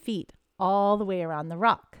 300 feet all the way around the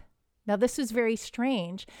rock. Now, this was very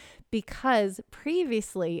strange because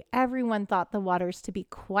previously everyone thought the waters to be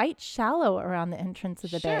quite shallow around the entrance of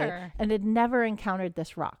the bay and had never encountered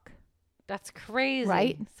this rock. That's crazy.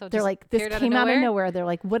 Right? So they're like, this came out of nowhere. They're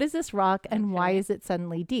like, what is this rock and why is it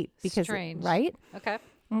suddenly deep? Because strange. Right?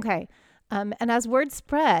 Okay. And as word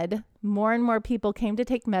spread, more and more people came to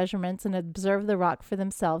take measurements and observe the rock for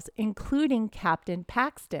themselves, including Captain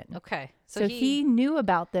Paxton. Okay. So he knew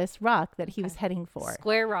about this rock that he was heading for.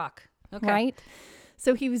 Square rock. Okay. Right?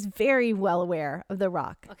 So he was very well aware of the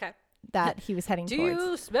rock that he was heading towards. Do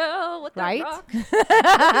you smell what the rock?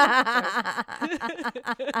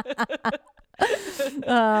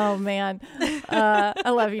 Oh, man. I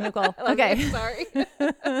love you, Nicole. Okay. Sorry.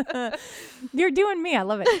 You're doing me. I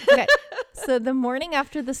love it. Okay. So the morning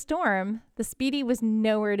after the storm, the Speedy was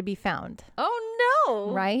nowhere to be found. Oh,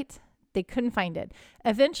 no. Right? They couldn't find it.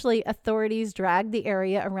 Eventually, authorities dragged the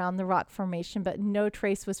area around the rock formation, but no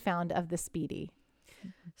trace was found of the Speedy.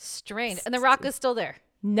 Strange. And the rock is still there?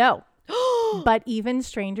 No. But even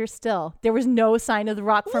stranger still, there was no sign of the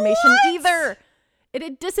rock formation either. It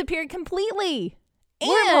had disappeared completely.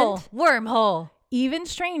 Wormhole. Even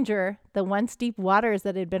stranger, the once deep waters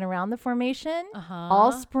that had been around the formation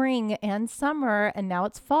all spring and summer, and now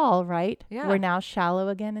it's fall, right? Yeah. Were now shallow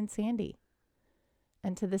again and sandy.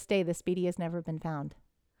 And to this day, the Speedy has never been found.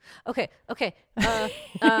 Okay. Mandela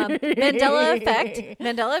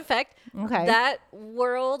effect. Okay. That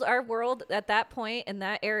world, our world at that point in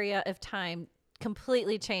that area of time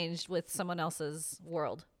completely changed with someone else's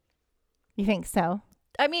world. You think so?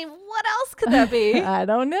 I mean, what else could that be? I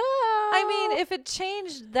don't know. I mean, if it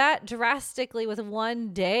changed that drastically with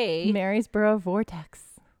one day. Marysboro vortex.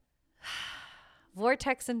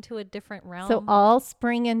 Vortex into a different realm. So all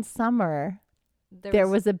spring and summer, there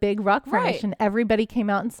was a big rock formation. Right. Everybody came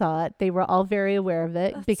out and saw it. They were all very aware of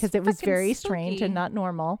it because it was very strange and not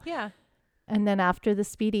normal. Yeah. And then after the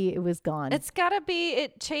Speedy, it was gone. It's got to be,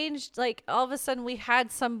 it changed. Like all of a sudden we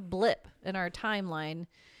had some blip in our timeline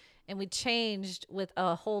and we changed with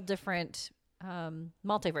a whole different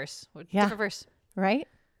multiverse. Different verse. Right?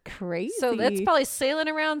 Crazy. So it's probably sailing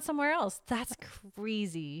around somewhere else. That's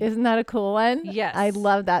crazy. Isn't that a cool one? Yes. I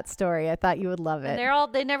love that story. I thought you would love it.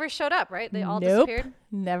 And they never showed up, right? They all disappeared.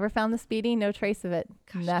 Never found the Speedy. No trace of it.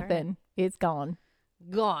 Gosh, nothing. It's gone.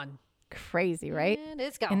 Gone. Crazy, right? And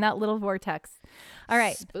it's gone. In that little vortex. All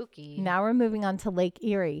right. Spooky. Now we're moving on to Lake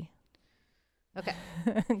Erie. Okay.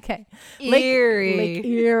 Okay. Eerie. Lake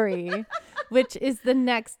Eerie, which is the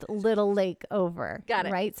next little lake over. Got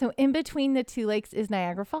it. Right? So in between the two lakes is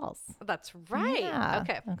Niagara Falls. That's right. Yeah.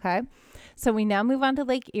 Okay. Okay. So we now move on to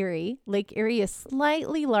Lake Erie. Lake Erie is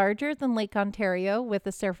slightly larger than Lake Ontario with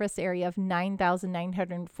a surface area of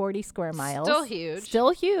 9,940 square miles.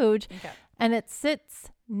 Still huge. Okay. And it sits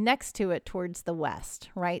next to it towards the west,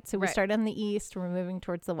 right? So we start on the east, we're moving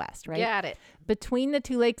towards the west, right? Got it. Between the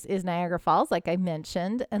two lakes is Niagara Falls, like I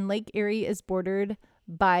mentioned, and Lake Erie is bordered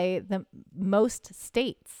by the most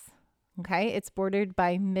states. Okay, it's bordered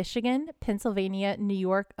by Michigan, Pennsylvania, New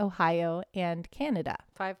York, Ohio, and Canada.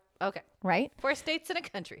 5. Okay. Right? 4 states in a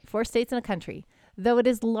country. 4 states in a country. Though it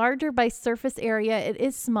is larger by surface area, it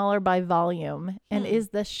is smaller by volume and is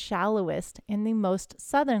the shallowest and the most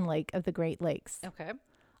southern lake of the Great Lakes. Okay.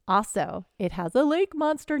 Also, it has a lake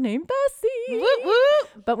monster named Bessie. Whoop,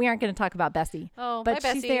 whoop. But we aren't going to talk about Bessie. Oh, but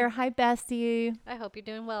hi, she's Bessie. there. Hi, Bessie. I hope you're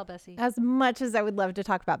doing well, Bessie. As much as I would love to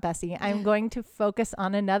talk about Bessie, I'm going to focus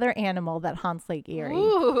on another animal that haunts Lake Erie.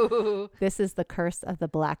 Ooh. This is the curse of the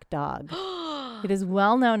black dog. It is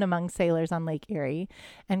well known among sailors on Lake Erie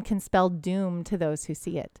and can spell doom to those who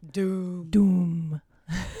see it. Doom.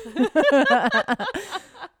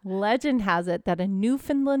 Legend has it that a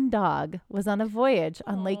Newfoundland dog was on a voyage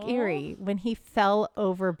on Lake Erie when he fell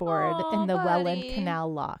overboard in the Welland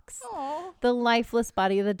Canal locks. Aww. The lifeless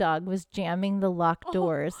body of the dog was jamming the locked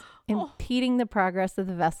doors, impeding the progress of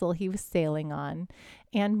the vessel he was sailing on,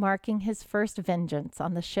 and marking his first vengeance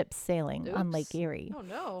on the ship's sailing on Lake Erie. Oh,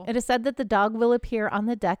 no. It is said that the dog will appear on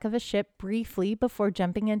the deck of a ship briefly before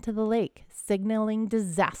jumping into the lake, signaling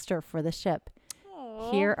disaster for the ship.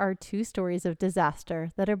 Here are 2 stories of disaster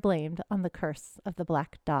that are blamed on the curse of the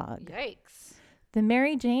black dog. Yikes. The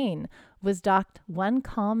Mary Jane was docked one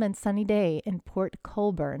calm and sunny day in Port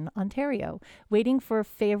Colborne, Ontario, waiting for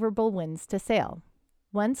favorable winds to sail.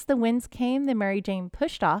 Once the winds came, the Mary Jane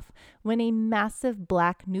pushed off when a massive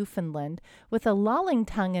black Newfoundland with a lolling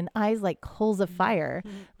tongue and eyes like coals of fire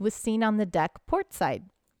was seen on the deck port side.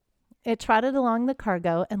 It trotted along the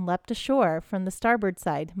cargo and leapt ashore from the starboard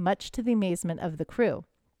side, much to the amazement of the crew.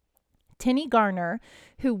 Tinny Garner,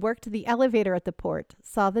 who worked the elevator at the port,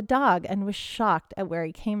 saw the dog and was shocked at where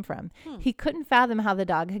he came from. He couldn't fathom how the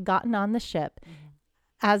dog had gotten on the ship,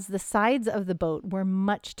 as the sides of the boat were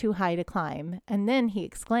much too high to climb. And then he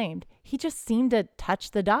exclaimed, he just seemed to touch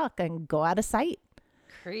the dock and go out of sight.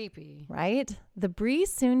 Creepy. Right? The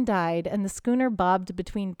breeze soon died and the schooner bobbed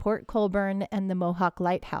between Port Colborne and the Mohawk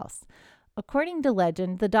Lighthouse. According to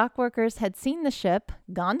legend, the dock workers had seen the ship,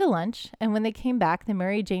 gone to lunch, and when they came back, the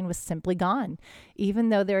Mary Jane was simply gone, even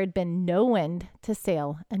though there had been no wind to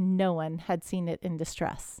sail and no one had seen it in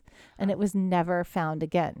distress, and it was never found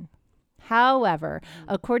again. However,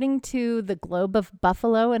 according to the Globe of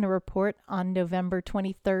Buffalo in a report on November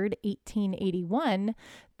 23rd, 1881,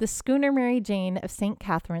 the schooner Mary Jane of St.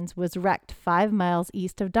 Catharines was wrecked 5 miles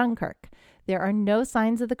east of Dunkirk. There are no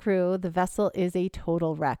signs of the crew. The vessel is a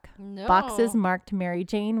total wreck. No. Boxes marked Mary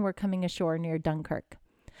Jane were coming ashore near Dunkirk.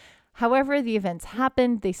 However, the events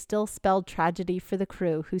happened. They still spelled tragedy for the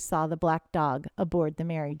crew who saw the black dog aboard the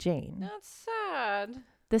Mary Jane. That's sad.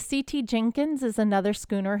 The C.T. Jenkins is another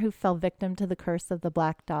schooner who fell victim to the curse of the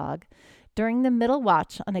black dog. During the middle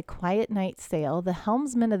watch on a quiet night sail, the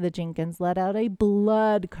helmsman of the Jenkins let out a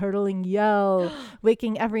blood-curdling yell,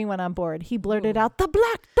 waking everyone on board. He blurted out, "The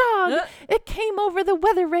black dog! It came over the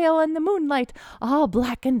weather rail in the moonlight, all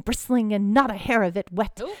black and bristling and not a hair of it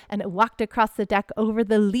wet, and it walked across the deck over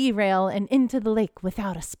the lee rail and into the lake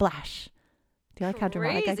without a splash." Do you like how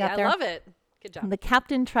dramatic I got there? I love it. Good job. The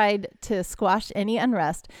captain tried to squash any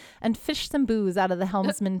unrest and fished some booze out of the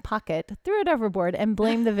helmsman's pocket, threw it overboard, and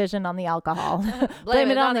blamed the vision on the alcohol.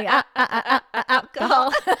 Blame it on the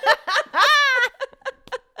alcohol.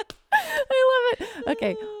 I love it.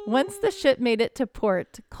 Okay. Once the ship made it to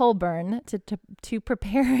Port Colborne to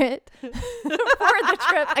prepare it for the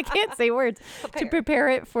trip, I can't say words, to prepare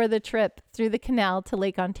it for the trip through the canal to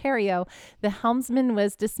Lake Ontario, the helmsman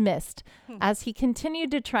was dismissed as he continued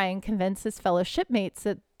to try and convince his fellow shipmates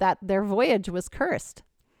that their voyage was cursed.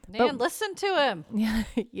 Man, listen to him. Yeah,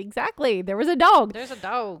 exactly. There was a dog. There's a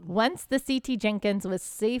dog. Once the C.T. Jenkins was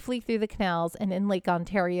safely through the canals and in Lake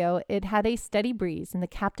Ontario, it had a steady breeze, and the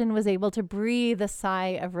captain was able to breathe a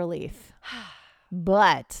sigh of relief.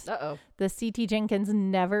 But the C.T. Jenkins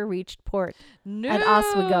never reached port at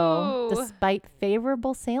Oswego, despite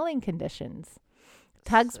favorable sailing conditions.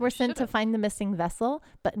 Tugs were sent to find the missing vessel,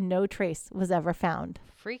 but no trace was ever found.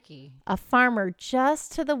 Freaky. A farmer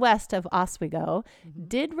just to the west of Oswego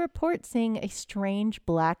did report seeing a strange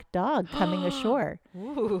black dog coming ashore.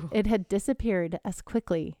 Ooh. It had disappeared as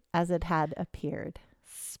quickly as it had appeared.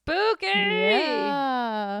 Spooky.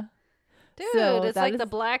 Yeah. Dude, So it's that like is- the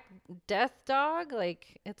black death dog.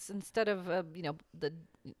 Like it's instead of the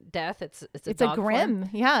death, it's a It's a dog form. grim.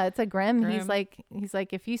 Yeah, it's a grim. Grim. He's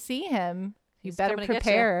like, if you see him, you He's better coming to get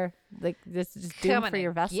ya. prepare. Like this is doomed Coming for to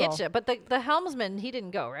your vessel. get ya. But the helmsman, he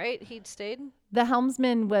didn't go, right? He stayed. The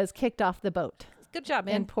helmsman was kicked off the boat Good job,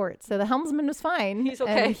 man. in port. So the helmsman was fine. He's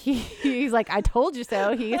okay. And he's like, I told you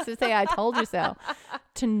so. He used to say, I told you so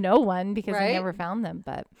to no one because he Right? never found them.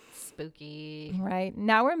 But Spooky. right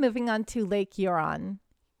now we're moving on to Lake Huron.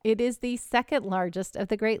 It is the second largest of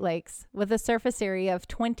the Great Lakes with a surface area of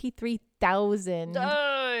 23,012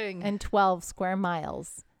 Dang. square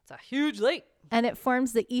miles. It's a huge lake. And it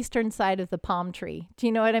forms the eastern side of the palm tree. Do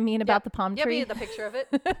you know what I mean about the palm Yeah, tree? we had the picture of it.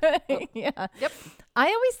 Yeah. Yep. I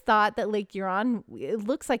always thought that Lake Huron, it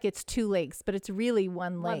looks like it's two lakes, but it's really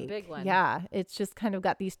one lake. One big one. Yeah. It's just kind of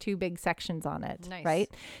got these two big sections on it. Nice. Right?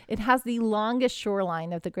 It has the longest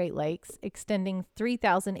shoreline of the Great Lakes, extending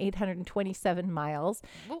 3,827 miles,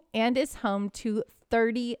 Whoa. and is home to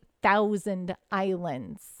 30,000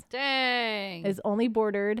 islands. Dang. Is only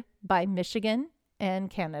bordered by Michigan and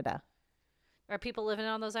Canada. Are people living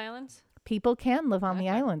on those islands? People can live on the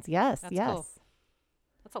Okay. islands. Yes. That's yes. cool.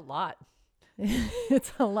 That's a lot.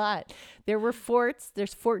 It's a lot. There were forts.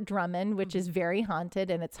 There's Fort Drummond, which is very haunted,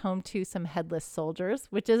 and it's home to some headless soldiers,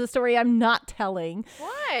 which is a story I'm not telling.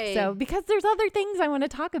 Why? So, because there's other things I want to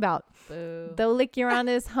talk about. Boo. Though Lake Huron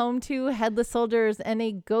is home to headless soldiers and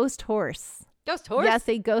a ghost horse. Ghost horse? Yes,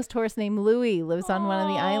 a ghost horse named Louie lives on one of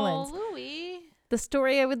the islands. Louie. The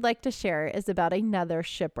story I would like to share is about another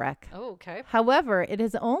shipwreck. Oh, okay. However, it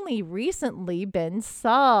has only recently been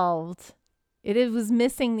solved. It was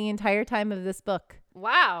missing the entire time of this book.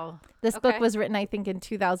 Wow. This Okay. book was written, I think, in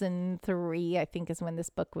 2003, I think is when this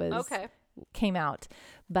book came out.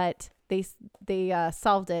 But they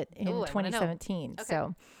solved it in Ooh, I wanna know. 2017. Okay.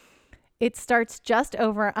 So it starts just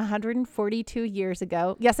over 142 years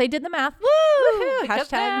ago. Yes, I did the math. Woo! Woohoo,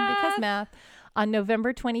 Because math. On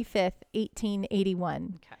November 25th,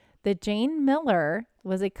 1881. Okay. The Jane Miller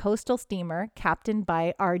was a coastal steamer captained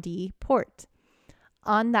by R.D. Port.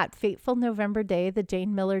 On that fateful November day, the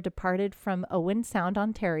Jane Miller departed from Owen Sound,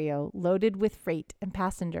 Ontario, loaded with freight and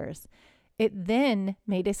passengers. It then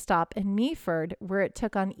made a stop in Meaford, where it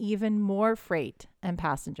took on even more freight and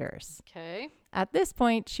passengers. Okay. At this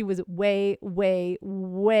point, she was way, way,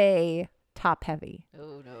 way top heavy.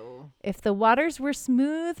 Oh, no. If the waters were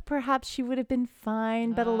smooth, perhaps she would have been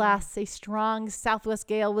fine. But alas, a strong southwest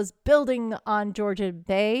gale was building on Georgia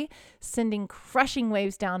Bay, sending crushing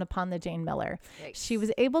waves down upon the Jane Miller. Yikes. She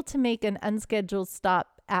was able to make an unscheduled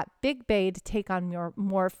stop at Big Bay to take on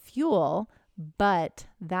more fuel, but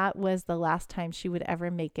that was the last time she would ever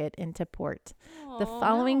make it into port. The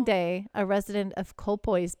following day, a resident of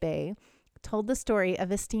Colpoys Bay told the story of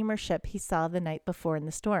a steamer ship he saw the night before in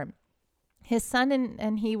the storm. His son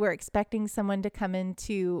and he were expecting someone to come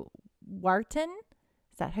into Wharton.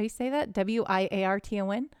 Is that how you say that?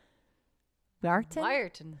 Wiarton?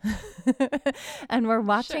 Wyerton. and were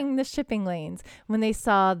watching the shipping lanes when they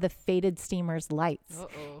saw the fated steamer's lights.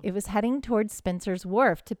 Uh-oh. It was heading towards Spencer's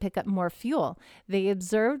Wharf to pick up more fuel. They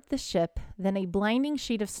observed the ship, then a blinding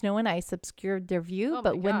sheet of snow and ice obscured their view, Oh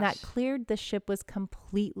but my when that gosh. cleared, the ship was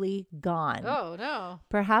completely gone. Oh, no.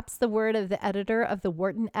 Perhaps the word of the editor of the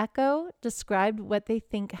Wharton Echo described what they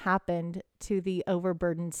think happened to the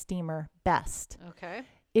overburdened steamer best. Okay.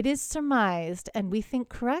 It is surmised, and we think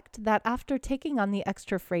correct, that after taking on the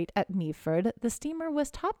extra freight at Meaford, the steamer was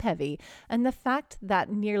top-heavy, and the fact that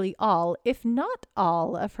nearly all, if not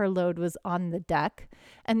all, of her load was on the deck,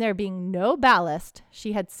 and there being no ballast,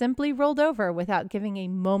 she had simply rolled over without giving a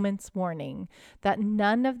moment's warning. That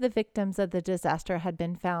none of the victims of the disaster had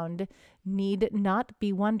been found need not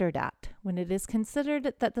be wondered at when it is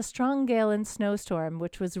considered that the strong gale and snowstorm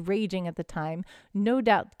which was raging at the time no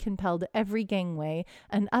doubt compelled every gangway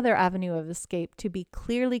and other avenue of escape to be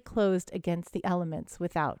clearly closed against the elements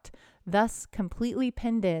without, thus completely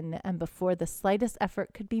penned in, and before the slightest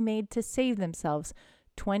effort could be made to save themselves,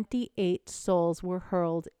 28 souls were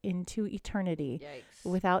hurled into eternity Yikes.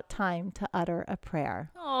 without time to utter a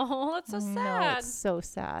prayer. Oh, that's so No, sad. it's so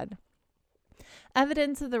sad.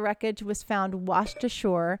 Evidence of the wreckage was found washed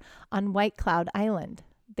ashore on White Cloud Island.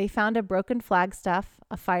 They found a broken flagstaff,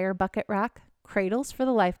 a fire bucket rack, cradles for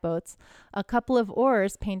the lifeboats, a couple of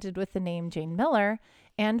oars painted with the name Jane Miller,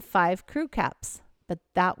 and 5 crew caps. But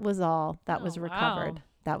that was all that was recovered. Wow.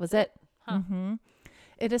 That was it. Huh.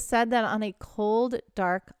 It is said that on a cold,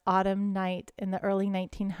 dark autumn night in the early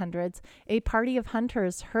 1900s, a party of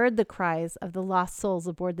hunters heard the cries of the lost souls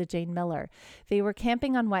aboard the Jane Miller. They were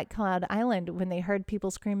camping on White Cloud Island when they heard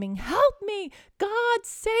people screaming, "Help me! God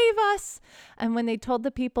save us!" And when they told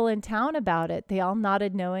the people in town about it, they all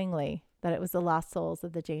nodded knowingly that it was the lost souls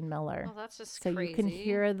of the Jane Miller. Oh, that's just So crazy. you can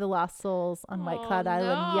hear the lost souls on White Cloud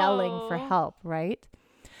Island no. yelling for help, right?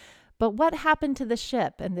 But what happened to the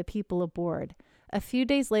ship and the people aboard? A few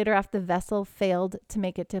days later, after the vessel failed to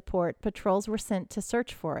make it to port, patrols were sent to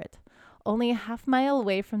search for it. Only a half-mile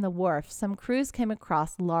away from the wharf, some crews came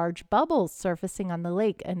across large bubbles surfacing on the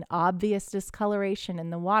lake, an obvious discoloration in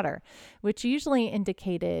the water, which usually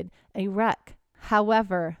indicated a wreck.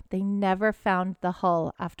 However, they never found the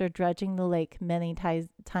hull after dredging the lake many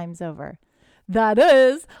times over. That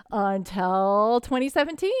is until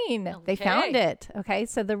 2017. They found it. Okay.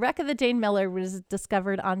 So the wreck of the Jane Miller was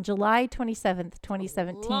discovered on July 27th,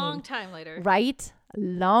 2017. Long time later. Right?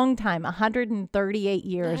 Long time, 138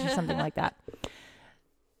 years or something like that.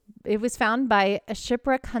 It was found by a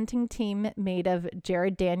shipwreck hunting team made of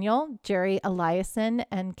Jared Daniel, Jerry Eliason,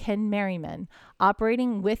 and Ken Merriman,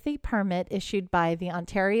 operating with a permit issued by the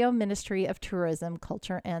Ontario Ministry of Tourism,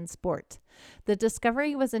 Culture and Sport. The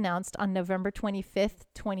discovery was announced on November 25th,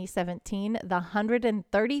 2017, the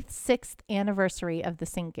 136th anniversary of the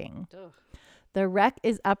sinking. Ugh. The wreck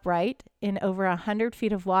is upright in over 100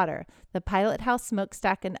 feet of water. The pilot house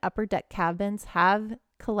smokestack and upper deck cabins have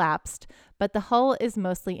collapsed, but the hull is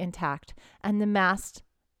mostly intact, and the mast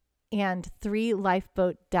and 3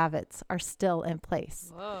 lifeboat davits are still in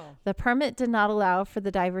place. Whoa. The permit did not allow for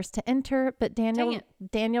the divers to enter, but Dang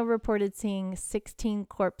Daniel reported seeing 16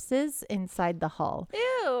 corpses inside the hull.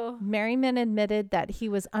 Ew. Merriman admitted that he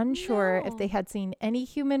was unsure if they had seen any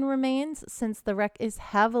human remains, since the wreck is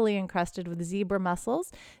heavily encrusted with zebra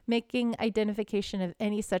mussels, making identification of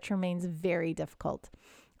any such remains very difficult.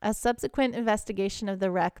 A subsequent investigation of the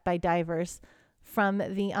wreck by divers from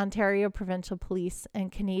the Ontario Provincial Police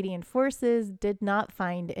and Canadian Forces did not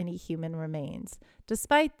find any human remains.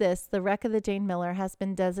 Despite this, the wreck of the Jane Miller has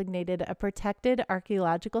been designated a protected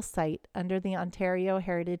archaeological site under the Ontario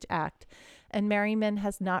Heritage Act, and Merriman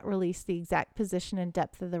has not released the exact position and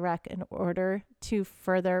depth of the wreck in order to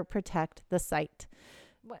further protect the site.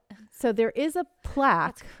 What? So there is a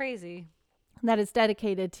plaque That's crazy. that is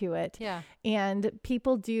dedicated to it. Yeah. And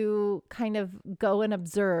people do kind of go and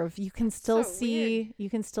observe. You can still So see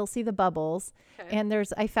the bubbles. Okay. And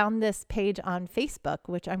I found this page on Facebook,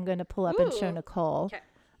 which I'm going to pull up and show Ooh. Nicole,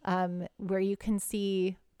 Okay. where you can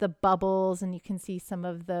see the bubbles and you can see some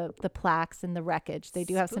of the plaques and the wreckage. They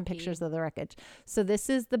do have some Spooky. pictures of the wreckage. So this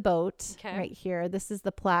is the boat Okay. right here. This is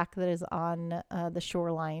the plaque that is on the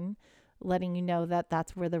shoreline, letting you know that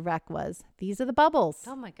that's where the wreck was. These are the bubbles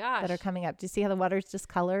Oh my gosh. that are coming up. Do you see how the water's just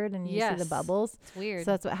colored and you see the Yes. bubbles? It's weird.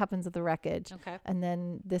 So that's what happens with the wreckage. Okay. And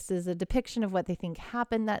then this is a depiction of what they think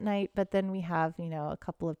happened that night. But then we have, a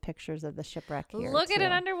couple of pictures of the shipwreck here. Look at too.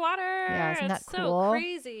 it underwater. Yeah, isn't that It's cool? so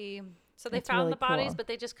crazy. So they It's found really the bodies, cool. but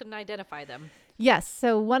they just couldn't identify them. Yes.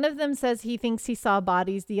 So one of them says he thinks he saw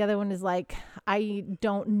bodies. The other one is like, I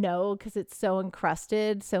don't know because it's so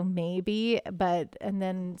encrusted. So maybe, but, and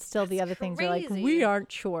then still the other things are like, crazy. we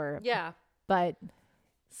aren't sure. Yeah. But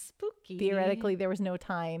Spooky. theoretically, there was no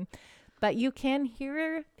time. But you can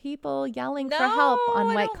hear people yelling for No, help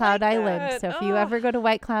on I White don't Cloud like Island. that. So if you Ugh. ever go to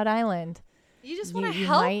White Cloud Island, You just want to you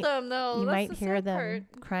help might- them, though. you That's might the hear sad them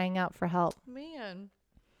part. crying out for help. Man.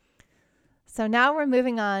 So now we're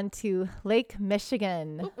moving on to Lake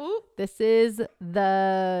Michigan. Oop, oop. This is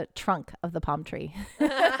the trunk of the palm tree.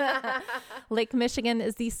 Lake Michigan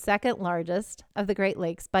is the second largest of the Great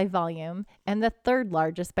Lakes by volume and the third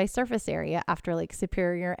largest by surface area after Lake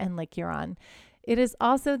Superior and Lake Huron. It is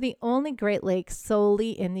also the only Great Lake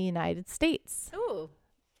solely in the United States. Ooh.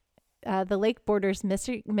 The lake borders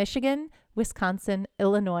Michigan, Wisconsin,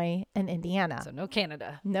 Illinois, and Indiana. So no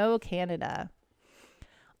Canada. No Canada.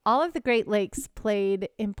 All of the Great Lakes played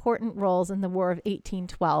important roles in the War of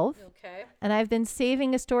 1812. Okay. And I've been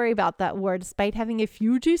saving a story about that war despite having a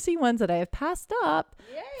few juicy ones that I have passed up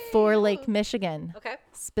Yay. for Lake Michigan. Okay.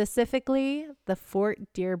 Specifically, the Fort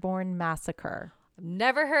Dearborn Massacre. I've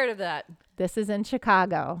never heard of that. This is in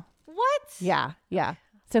Chicago. What? Yeah.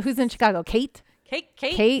 So who's in Chicago? Kate? Kate.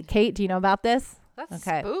 Kate, do you know about this? That's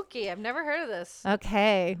Okay. spooky. I've never heard of this.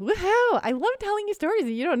 Okay. Woohoo. I love telling you stories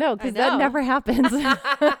that you don't know because that know. never happens.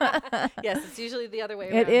 Yes, it's usually the other way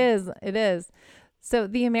around. It is. So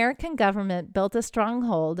the American government built a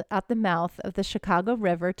stronghold at the mouth of the Chicago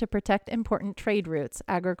River to protect important trade routes,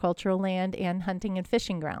 agricultural land, and hunting and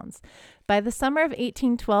fishing grounds. By the summer of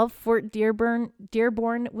 1812, Fort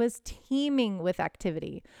Dearborn was teeming with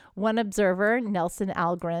activity. One observer, Nelson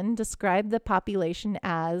Algren, described the population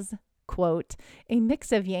as, quote, a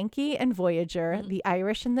mix of Yankee and Voyager, the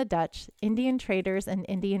Irish and the Dutch, Indian traders and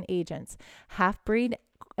Indian agents, half-breed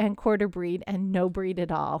and quarter breed, and no breed at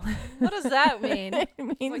all. What does that mean? It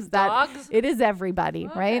means Like that dogs? it is everybody,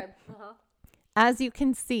 right? Okay. Uh-huh. As you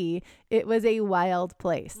can see, it was a wild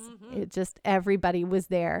place. It just, everybody was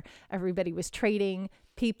there. Everybody was trading.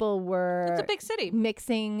 People were It's a big city.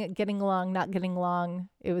 mixing, getting along, not getting along.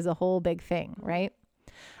 It was a whole big thing, right?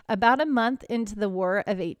 About a month into the War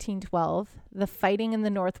of 1812, the fighting in the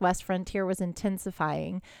Northwest frontier was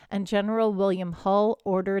intensifying, and General William Hull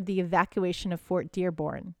ordered the evacuation of Fort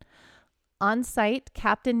Dearborn. On site,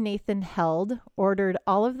 Captain Nathan Held ordered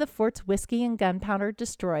all of the fort's whiskey and gunpowder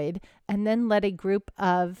destroyed, and then led a group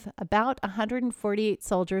of about 148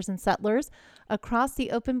 soldiers and settlers across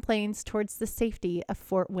the open plains towards the safety of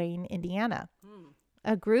Fort Wayne, Indiana.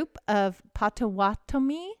 A group of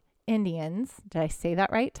Potawatomi Indians, did I say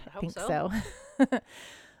that right? I hope think so.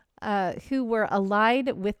 who were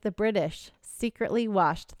allied with the British, secretly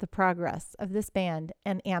watched the progress of this band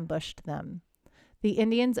and ambushed them. The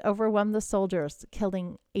Indians overwhelmed the soldiers,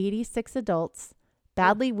 killing 86 adults,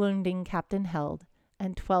 badly wounding Captain Held,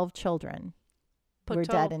 and 12 children were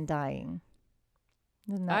dead and dying.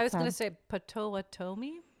 Isn't that I was sad? going to say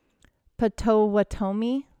Potawatomi.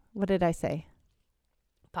 Potawatomi? What did I say?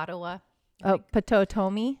 Patawa. Oh,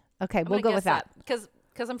 Potawatomi? Okay, we'll go with that. Because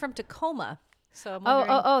I'm from Tacoma. So I'm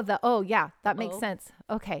wondering. Yeah, that makes Uh-oh. sense.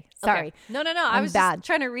 Okay, sorry. Okay. No. I I'm was bad. just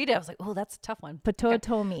trying to read it. I was like, oh, that's a tough one. Okay.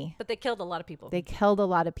 Potawatomi. But they killed a lot of people. They killed a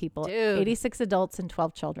lot of people. Dude. 86 adults and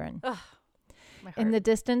 12 children. Ugh, my heart. In the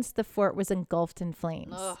distance, the fort was engulfed in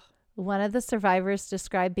flames. Ugh. One of the survivors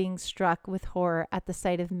described being struck with horror at the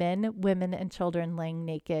sight of men, women, and children laying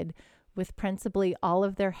naked, with principally all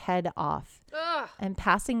of their head off. Ugh. And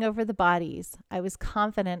passing over the bodies, I was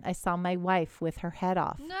confident I saw my wife with her head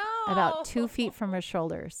off, No. about 2 feet from her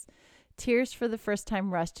shoulders. Tears for the first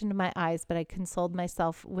time rushed into my eyes, but I consoled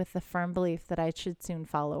myself with the firm belief that I should soon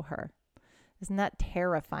follow her. Isn't that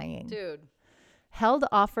terrifying? Dude. Held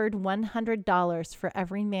offered $100 for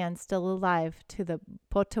every man still alive to the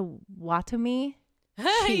Potawatomi You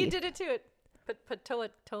chief. did it to it.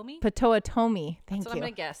 Potawatomi? Potawatomi. Thank That's what you. I'm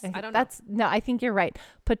going to guess. I don't know. No, I think you're right.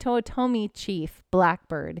 Potawatomi chief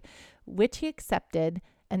Blackbird, which he accepted,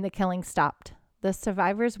 and the killing stopped. The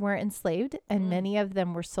survivors were enslaved, and many of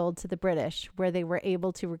them were sold to the British, where they were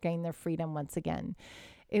able to regain their freedom once again.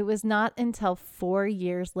 It was not until 4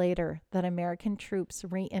 years later that American troops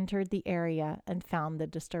re-entered the area and found the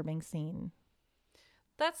disturbing scene.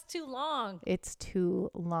 That's too long. It's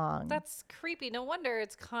too long. That's creepy. No wonder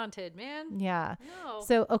it's haunted, man. Yeah. No.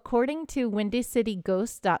 So according to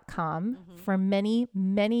WindyCityGhosts.com, for many,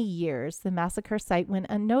 many years, the massacre site went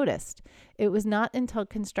unnoticed. It was not until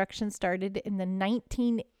construction started in the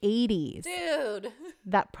 1980s Dude.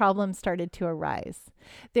 that problems started to arise.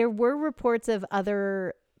 There were reports of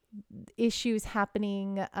other issues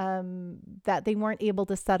happening, that they weren't able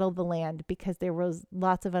to settle the land because there was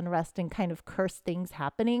lots of unrest and kind of cursed things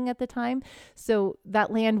happening at the time. So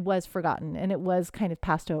that land was forgotten and it was kind of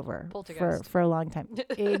passed over for a long time.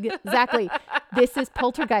 Exactly. This is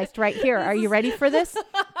poltergeist right here. Are you ready for this?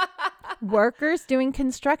 Workers doing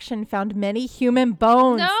construction found many human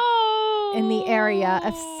bones in the area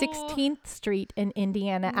of 16th Street and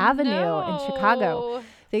Indiana Avenue in Chicago.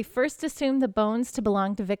 They first assumed the bones to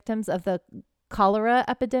belong to victims of the cholera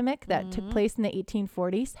epidemic that took place in the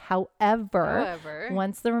 1840s. However,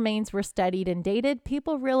 once the remains were studied and dated,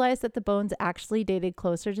 people realized that the bones actually dated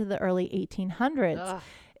closer to the early 1800s. Ugh.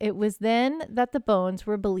 It was then that the bones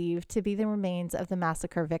were believed to be the remains of the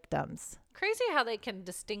massacre victims. Crazy how they can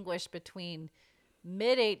distinguish between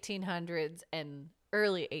mid 1800s and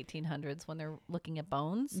early 1800s when they're looking at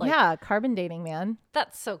bones. Like, yeah, carbon dating, man.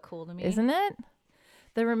 That's so cool to me. Isn't it?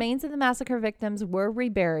 The remains of the massacre victims were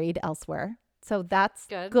reburied elsewhere, so that's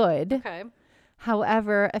good. Okay.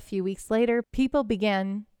 However, a few weeks later, people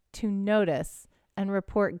began to notice and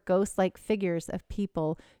report ghost-like figures of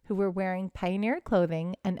people who were wearing pioneer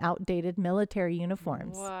clothing and outdated military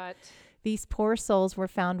uniforms. What? These poor souls were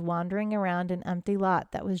found wandering around an empty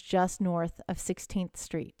lot that was just north of 16th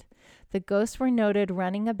Street. The ghosts were noted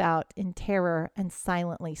running about in terror and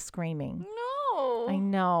silently screaming. No. I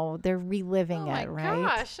know. They're reliving it, right? Oh my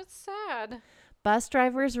gosh, it's sad. Bus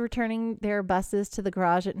drivers returning their buses to the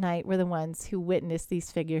garage at night were the ones who witnessed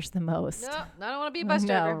these figures the most. No, I don't want to be a bus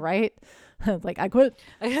driver. No, right? Like, I quit.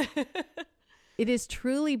 It is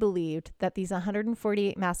truly believed that these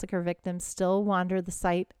 148 massacre victims still wander the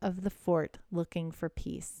site of the fort looking for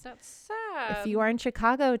peace. That's sad. If you are in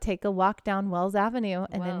Chicago, take a walk down Wells Avenue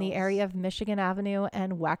and in the area of Michigan Avenue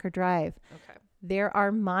and Wacker Drive. Okay. There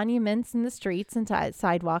are monuments in the streets and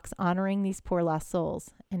sidewalks honoring these poor lost souls.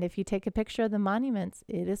 And if you take a picture of the monuments,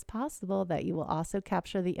 it is possible that you will also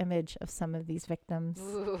capture the image of some of these victims.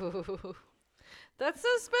 Ooh, that's so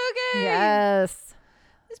spooky. Yes.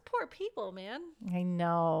 These poor people, man. I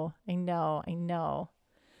know.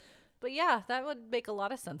 But yeah, that would make a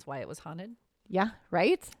lot of sense why it was haunted. Yeah,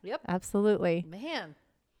 right? Yep. Absolutely. Man.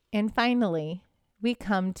 And finally, we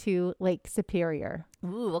come to Lake Superior.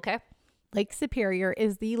 Ooh, okay. Lake Superior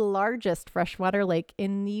is the largest freshwater lake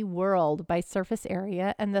in the world by surface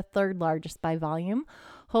area and the third largest by volume,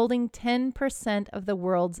 holding 10% of the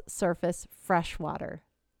world's surface freshwater.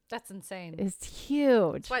 That's insane. It's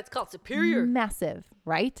huge. That's why it's called Superior. Massive,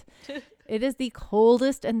 right? It is the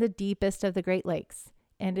coldest and the deepest of the Great Lakes,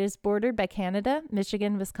 and it is bordered by Canada,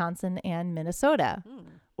 Michigan, Wisconsin, and Minnesota,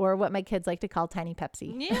 or what my kids like to call Tiny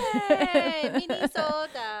Pepsi. Yay!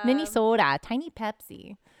 Minnesota. Minnesota, Tiny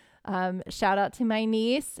Pepsi. Shout out to my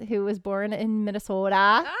niece who was born in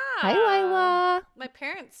Minnesota. Hi, Lila. My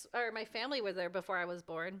parents or my family were there before I was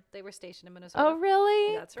born. They were stationed in Minnesota. Oh,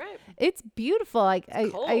 really? Yeah, that's right. It's beautiful. Like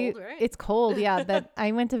it's cold, right? It's cold. Yeah. But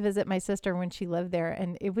I went to visit my sister when she lived there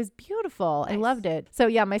and it was beautiful. Nice. I loved it. So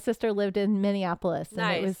yeah, my sister lived in Minneapolis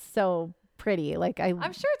and it was so pretty. Like I'm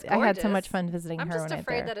sure it's gorgeous. I had so much fun visiting her. I'm just when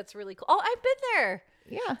afraid that it's really cool. Oh, I've been there.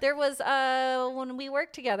 Yeah. There was when we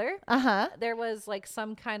worked together. There was like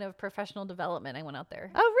some kind of professional development. I went out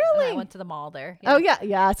there. Oh, really? And I went to the mall there. Yeah. Oh yeah,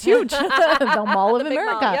 yeah, it's huge. The Mall of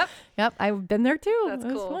America. Mall, yep. I've been there too. That's it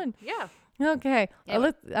was cool. Fun. Yeah. Okay.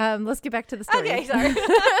 Anyway. Let's get back to the story. Okay, sorry.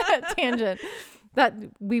 Tangent. That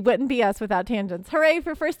we wouldn't be us without tangents. Hooray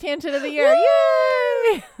for first tangent of the year!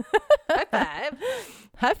 Yay! High five.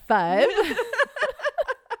 High five.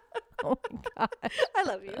 Oh my God. I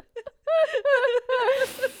love you.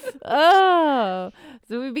 Oh,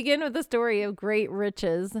 so we begin with the story of great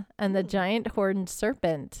riches and the giant horned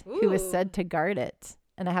serpent who is said to guard it.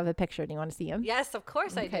 And I have a picture. Do you want to see him? Yes, of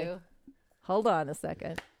course I do. Hold on a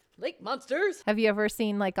second. Lake monsters. Have you ever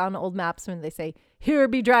seen like on old maps when they say, "Here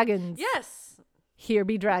be dragons"? Yes. Here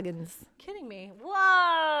be dragons. Kidding me.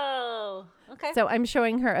 Whoa. Okay. So I'm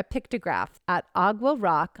showing her a pictograph at Agua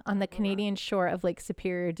Rock on the Canadian shore of Lake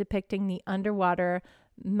Superior depicting the underwater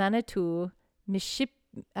Manitou Mishipeshu.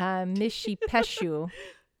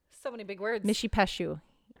 So many big words. Mishipeshu.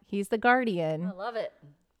 He's the guardian. I love it.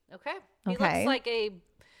 Okay. He looks like a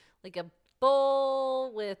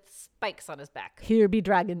bull with spikes on his back. Here be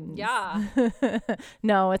dragons. Yeah.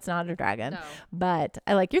 No, it's not a dragon. No. But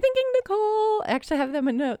I like you're thinking, Nicole. I actually have them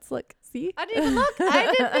in notes. Look, see? I didn't even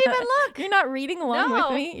look. You're not reading along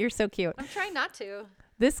with me. You're so cute. I'm trying not to.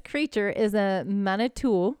 This creature is a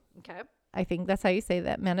Manitou. Okay. I think that's how you say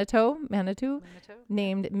that. Manitou.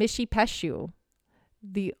 Named Mishipeshu.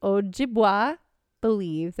 The Ojibwa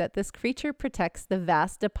believe that this creature protects the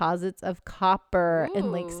vast deposits of copper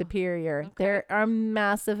in Lake Ooh, Superior. okay. There are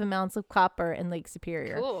massive amounts of copper in Lake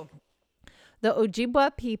Superior. Cool. The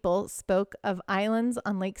Ojibwa people spoke of islands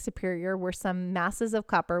on Lake Superior where some masses of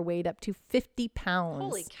copper weighed up to 50 pounds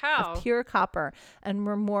Holy cow. of pure copper and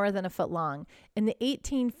were more than a foot long. In the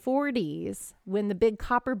 1840s, when the big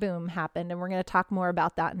copper boom happened, and we're going to talk more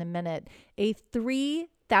about that in a minute, a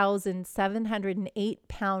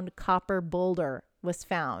 3,708-pound copper boulder was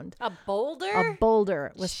found. A boulder? A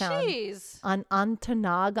boulder was found Jeez. on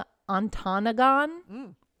Ontonagon,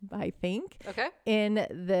 I think, Okay. in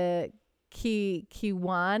the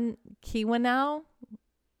Keweenaw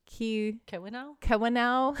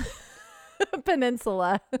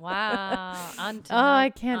Peninsula. Wow.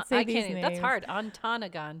 I can't say these That's names. hard.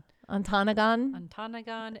 Ontonagon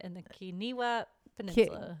Ontonagon, and the Kiniwa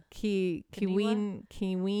Peninsula. Keweenaw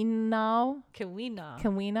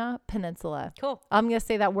Peninsula. Cool. I'm going to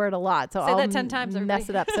say that word a lot, so Say I'll that 10 times, mess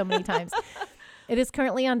everybody. it up so many times. It is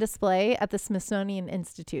currently on display at the Smithsonian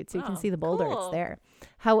Institute, so you can Oh, see the boulder. cool. It's there.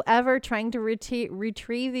 However, trying to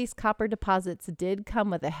retrieve these copper deposits did come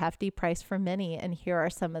with a hefty price for many, and here are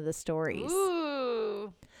some of the stories.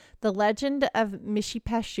 Ooh. The legend of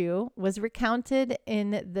Mishipeshu was recounted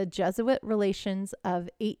in the Jesuit Relations of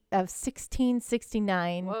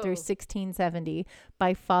 1669 Whoa. through 1670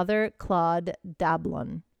 by Father Claude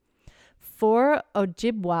Dablon. 4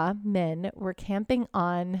 Ojibwa men were camping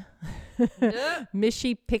on Yeah.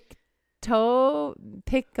 Michipicoten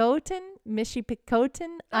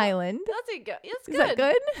Island. That's good. It's Is that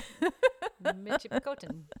good?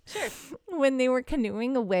 Michipicoten. Sure. When they were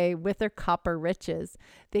canoeing away with their copper riches,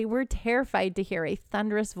 they were terrified to hear a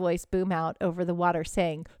thunderous voice boom out over the water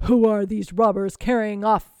saying, "Who are these robbers carrying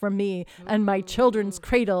off from me and my children's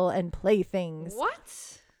cradle and playthings?"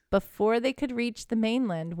 What? Before they could reach the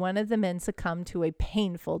mainland, one of the men succumbed to a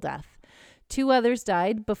painful death. 2 others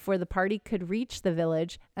died before the party could reach the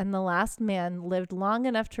village, and the last man lived long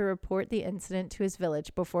enough to report the incident to his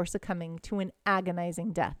village before succumbing to an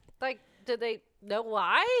agonizing death. Like, did they know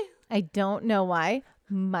why? I don't know why.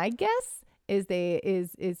 My guess is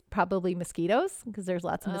is probably mosquitoes, because there's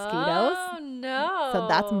lots of mosquitoes. Oh, no. So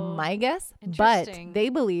that's my guess. But Interesting. they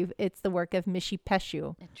believe it's the work of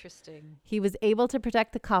Mishipeshu. Interesting. He was able to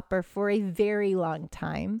protect the copper for a very long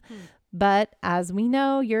time. But as we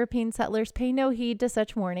know, European settlers pay no heed to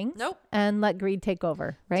such warnings. Nope. And let greed take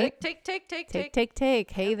over, right? Take.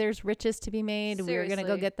 Take. Hey, there's riches to be made. We're going to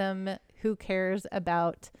go Seriously. get them. Who cares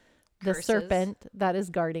about the Curses. serpent that is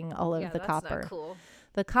guarding all of Yeah, the that's copper? not cool.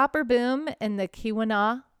 The copper boom in the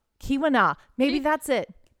Keweenaw. Maybe that's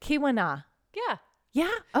it. Keweenaw. Yeah.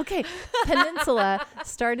 Yeah. Okay. Peninsula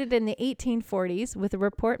started in the 1840s with a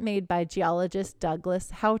report made by geologist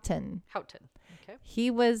Douglas Houghton. Houghton. Okay.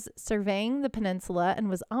 He was surveying the peninsula and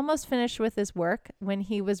was almost finished with his work when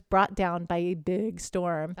he was brought down by a big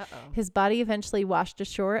storm. Uh-oh. His body eventually washed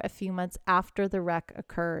ashore a few months after the wreck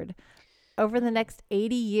occurred. Over the next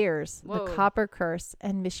 80 years, Whoa. the copper curse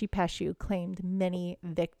and Mishipeshu claimed many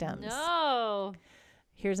victims. No.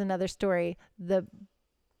 Here's another story. The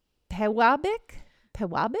Pewabik?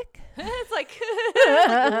 It's like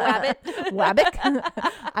rabbit. Wabbit.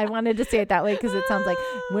 I wanted to say it that way because it sounds like,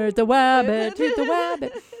 where's the wabbit? Here's the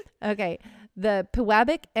wabbit. Okay. The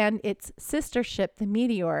Pewabik and its sister ship, the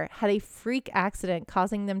Meteor, had a freak accident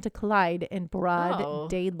causing them to collide in broad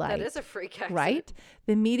daylight. That is a freak accident. Right?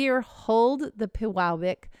 The Meteor holed the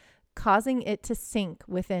Pewabik, causing it to sink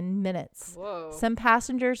within minutes. Whoa. Some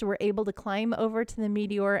passengers were able to climb over to the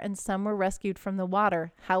Meteor and some were rescued from the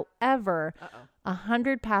water. However,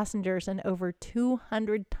 100 passengers and over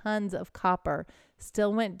 200 tons of copper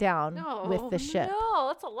still went down with the ship. No,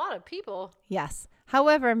 that's a lot of people. Yes.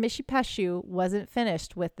 However, Mishipeshu wasn't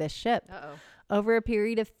finished with this ship. Over a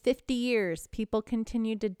period of 50 years, people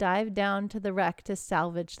continued to dive down to the wreck to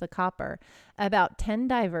salvage the copper. About 10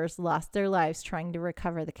 divers lost their lives trying to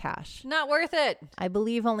recover the cash. Not worth it. I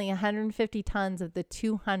believe only 150 tons of the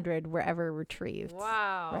 200 were ever retrieved.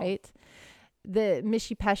 Wow. Right? The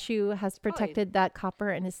Mishipeshu has protected that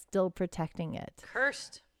copper and is still protecting it.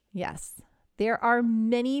 Cursed. Yes. There are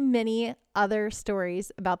many, many other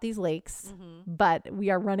stories about these lakes, but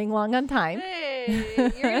we are running long on time. Hey, you're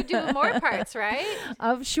going to do more parts, right?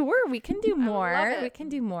 Sure, we can do more. love it. We can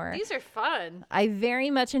do more. These are fun. I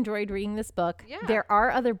very much enjoyed reading this book. Yeah. There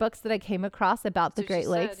are other books that I came across about the That's what Great she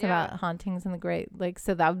Lakes, said, yeah. about hauntings in the Great Lakes.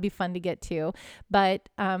 So that would be fun to get to. But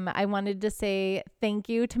I wanted to say thank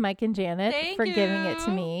you to Mike and Janet Thank for giving it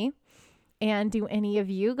to you. me. And do any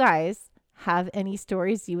of you guys have any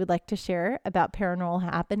stories you would like to share about paranormal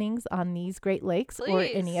happenings on these Great Lakes or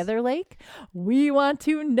any Please. other lake, we want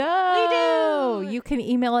to know. We do. You can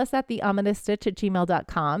email us at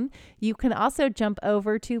theominousstitch@gmail.com. You can also jump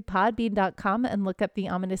over to podbean.com and look up the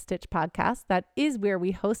Ominous Stitch podcast. That is where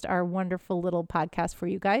we host our wonderful little podcast for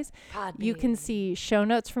you guys. You can see show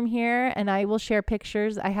notes from here, and I will share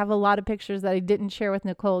pictures. I have a lot of pictures that I didn't share with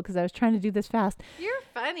Nicole because I was trying to do this fast. You're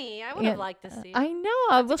funny. I would have liked to see. I know.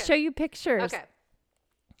 I will show you pictures. Okay.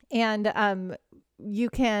 And you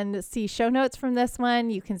can see show notes from this one.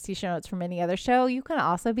 You can see show notes from any other show. You can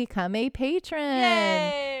also become a patron.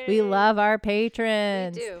 Yay! We love our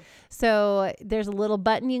patrons. We do. So there's a little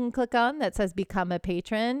button you can click on that says become a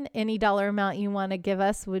patron. Any dollar amount you want to give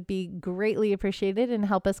us would be greatly appreciated and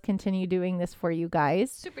help us continue doing this for you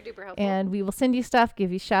guys. Super duper helpful. And we will send you stuff,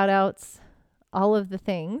 give you shout outs, all of the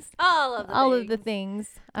things. All of the things.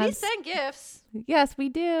 We send gifts. Yes, we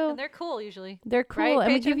do. And they're cool usually. They're cool. Right,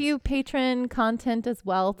 And we give patrons? you patron content as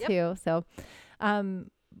well, Yep. too. So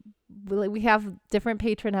we have different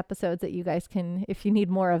patron episodes that you guys can, if you need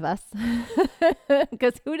more of us,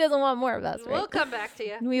 because who doesn't want more of us, right? We'll come back to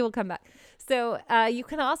you. We will come back. So you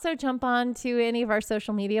can also jump on to any of our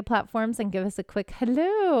social media platforms and give us a quick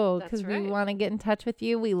hello, because That's we right. want to get in touch with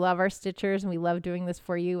you. We love our Stitchers and we love doing this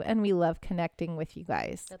for you, and we love connecting with you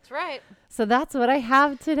guys. That's right. So that's what I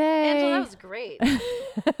have today. Angela, that was great.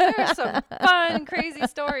 There were some fun, crazy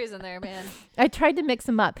stories in there, man. I tried to mix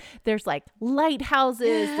them up. There's like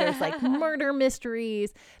lighthouses. There's like murder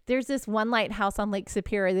mysteries. There's this one lighthouse on Lake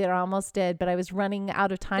Superior that I almost did, but I was running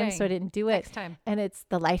out of time, so I Dang. didn't do it. Next time. And it's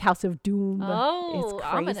the Lighthouse of Doom. Oh, it's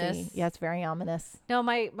crazy. ominous. Yeah, it's very ominous. No,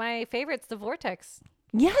 my favorite's the Vortex.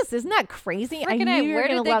 Yes, isn't that crazy? I Freaking knew A, you were where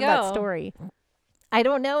going did to they love that go? story. I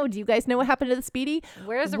don't know. Do you guys know what happened to the Speedy?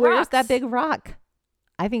 Where's the Where's rocks? that big rock?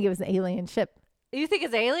 I think it was an alien ship. You think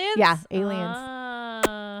it's aliens? Yeah, aliens.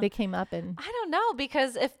 Ah. They came up and I don't know,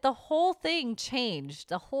 because if the whole thing changed,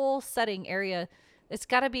 the whole setting area, it's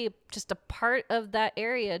got to be just a part of that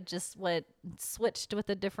area just what switched with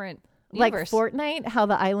a different universe. like Fortnite, how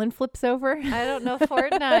the island flips over. I don't know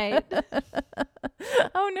Fortnite.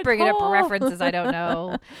 Oh, Nicole. Bringing up references I don't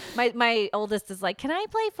know. My oldest is like, "Can I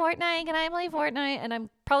play Fortnite? Can I play Fortnite?" And I'm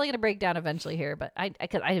probably gonna break down eventually here, but I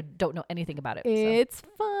don't know anything about it. So. It's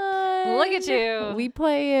fun. Look at you. We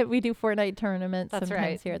play it. We do Fortnite tournaments That's sometimes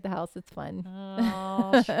right. here at the house. It's fun.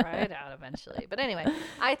 I'll try it out eventually. But anyway,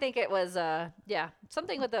 I think it was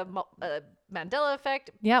something with the Mandela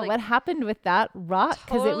effect. Yeah, like, what happened with that rock?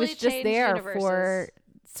 Because it was totally just changed there universes. for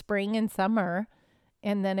spring and summer,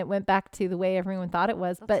 and then it went back to the way everyone thought it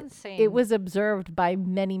was. That's but insane. it was observed by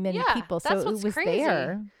many, many Yeah, people, so that's it what's was crazy. there.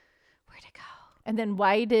 Where'd it go? And then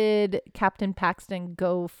why did Captain Paxton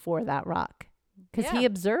go for that rock? Because he Yeah.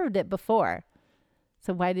 observed it before.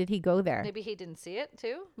 So why did he go there? Maybe he didn't see it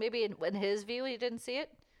too. Maybe in his view he didn't see it.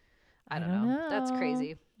 I don't know. That's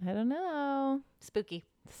crazy. I don't know. Spooky.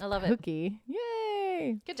 I love it. Spooky.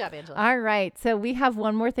 Yay. Good job, Angela. All right. So we have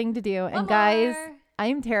one more thing to do. One And guys, more.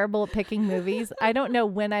 I'm terrible at picking movies. I don't know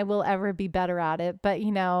when I will ever be better at it. But,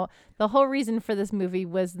 you know, the whole reason for this movie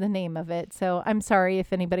was the name of it. So I'm sorry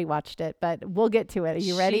if anybody watched it, but we'll get to it. Are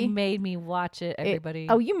you ready? She made me watch it, everybody.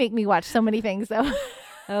 Oh, you make me watch so many things, though.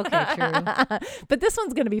 Okay, true. But this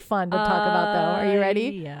one's going to be fun to talk about, though. Are you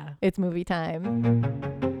ready? Yeah. It's movie time.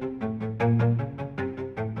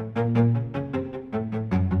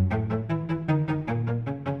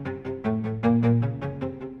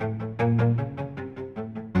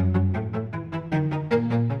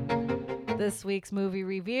 This week's movie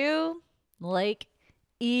review, Lake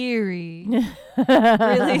Eerie.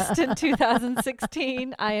 Released in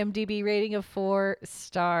 2016. IMDb rating of 4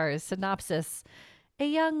 stars. Synopsis. A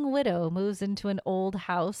young widow moves into an old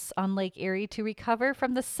house on Lake Erie to recover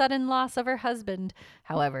from the sudden loss of her husband.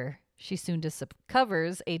 However, she soon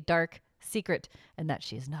discovers a dark secret and that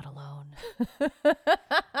she is not alone.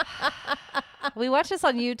 We watched this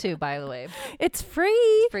on YouTube, by the way. It's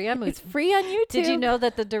free. Free on It's free on YouTube. Did you know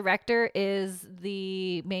that the director is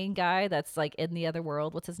the main guy that's like in the other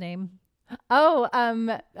world? What's his name? Oh,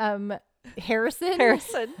 Harrison?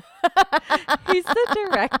 Harrison. He's the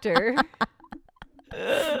director.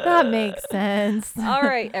 That makes sense. All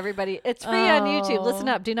right, everybody. It's free on YouTube. Oh. Listen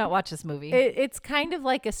up. Do not watch this movie. It's kind of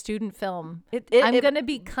like a student film. I'm going to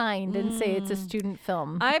be kind and say it's a student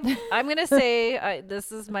film. I'm gonna say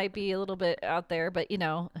might be a little bit out there, but you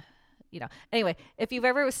know. Anyway, if you've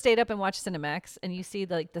ever stayed up and watched Cinemax and you see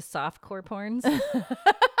the softcore porns,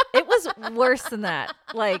 it was worse than that.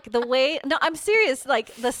 Like the way, no, I'm serious.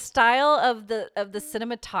 Like the style of the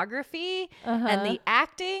cinematography and the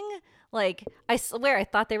acting, Like, I swear I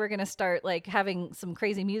thought they were going to start like having some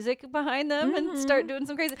crazy music behind them and start doing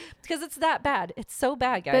some crazy, because it's that bad. It's so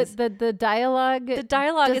bad, guys. The dialogue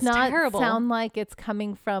does is not terrible. sound like it's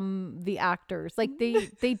coming from the actors. Like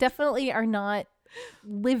they definitely are not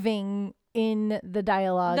living in the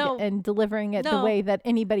dialogue and delivering it the way that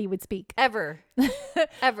anybody would speak. Ever.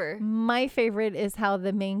 My favorite is how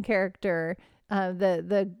the main character,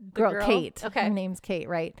 the girl, Kate, her name's Kate,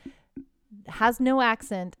 right? Has no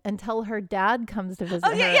accent until her dad comes to visit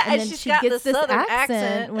her. Yeah. And then she gets this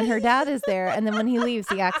accent when her dad is there. And then when he leaves,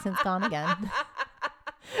 the accent's gone again.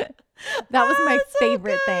 That was my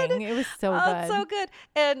favorite thing. It was so good. It's so good.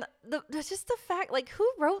 And just the fact, like, who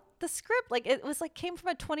wrote the script? Like, it was like came from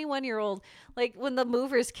a 21-year-old. Like, when the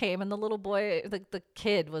movers came and the little boy, the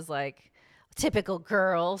kid was like, typical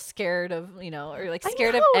girl, scared of, or like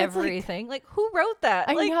scared of everything. Like, who wrote that?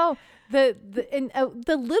 I know.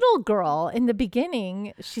 The little girl in the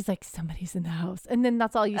beginning, she's like, somebody's in the house. And then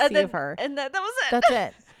that's all you see of her. And that was it. That's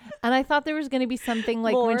it. And I thought there was going to be something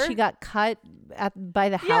like when she got cut by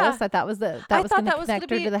the house. I thought was going to connect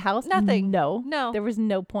her to the house. Nothing. No. There was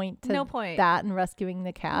no point to that and rescuing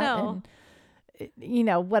the cat. No.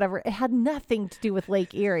 And, whatever. It had nothing to do with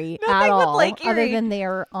Lake Erie at all. Other than they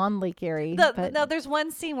are on Lake Erie. No, there's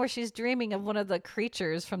one scene where she's dreaming of one of the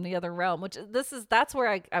creatures from the other realm, which that's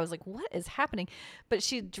where I was like, what is happening? But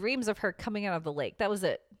she dreams of her coming out of the lake. That was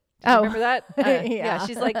it. Remember that? Yeah.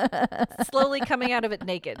 She's like slowly coming out of it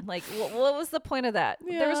naked. Like, what was the point of that?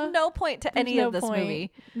 Yeah. There was no point to any of this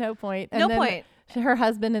movie. No point. And no point. Her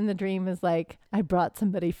husband in the dream is like, I brought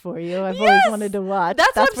somebody for you. I've always wanted to watch.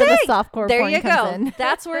 That's what I'm where saying. The softcore there porn you comes go. in.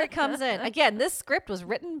 That's where it comes in. Again, this script was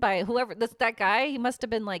written by whoever, that guy. He must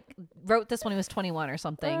have been like, wrote this when he was 21 or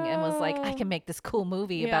something and was like, I can make this cool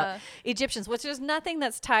movie about Egyptians, which there's nothing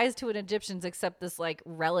that's ties to an Egyptians except this like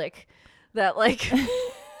relic that like...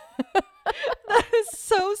 That is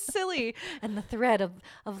so silly. And the thread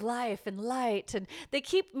of life and light, and they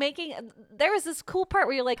keep making, there is this cool part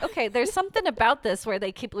where you're like, okay, there's something about this where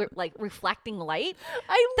they keep like reflecting light.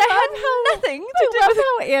 I love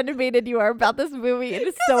how animated you are about this movie. It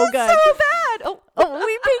is so good. It's so bad. Oh,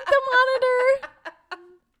 we peaked the monitor.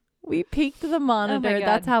 We peaked the monitor.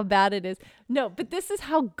 That's how bad it is. No, but this is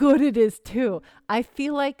how good it is too. I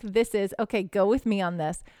feel like this is, okay, go with me on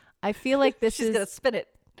this. I feel like She's going to spin it.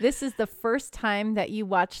 This is the first time that you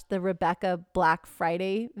watched the Rebecca Black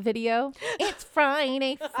Friday video. It's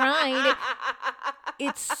Friday.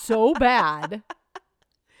 It's so bad.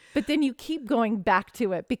 But then you keep going back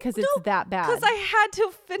to it because it's that bad. Because I had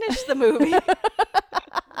to finish the movie. I'm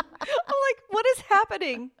like, what is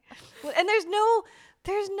happening? And there's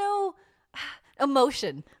no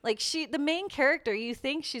emotion. Like the main character, you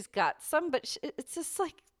think she's got some, but it's just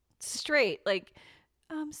like straight, like,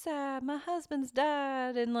 I'm sad, my husband's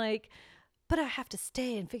died, and like, but I have to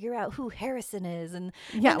stay and figure out who Harrison is, and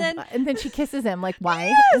then she kisses him. Like,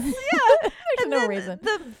 why? Yes, yeah. There's no reason.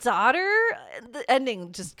 The daughter, the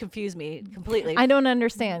ending just confused me completely. I don't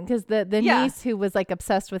understand because the niece who was like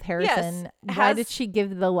obsessed with Harrison, why did she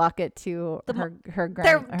give the locket to her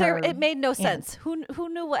grandmother? It made no sense. Who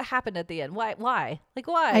knew what happened at the end? Why? Like,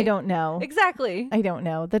 why? I don't know. Exactly. I don't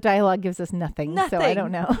know. The dialogue gives us nothing. So I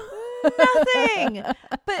don't know. Nothing.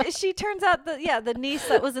 But she turns out the niece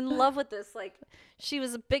that was in love with this, like, she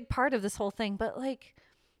was a big part of this whole thing, but like,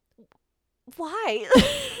 why?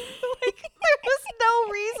 Like, there was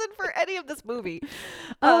no reason for any of this movie.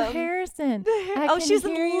 Harrison. She's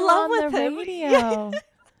in love with him. Radio.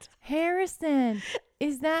 Harrison,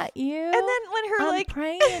 is that you? And then when I'm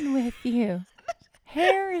praying with you.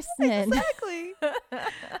 Harrison. Exactly.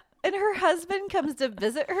 And her husband comes to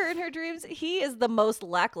visit her in her dreams. He is the most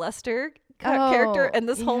lackluster character in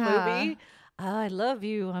this whole movie. I love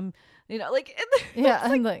you. I'm, like.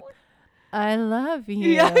 I'm like, I love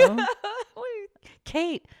you. Yeah.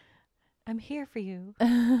 Kate, I'm here for you.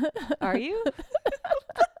 Are you?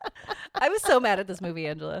 I was so mad at this movie,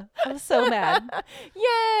 Angela. I was so mad. Yay!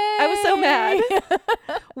 I was so mad.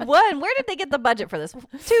 One, where did they get the budget for this?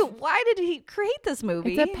 Two, why did he create this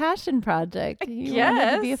movie? It's a passion project. He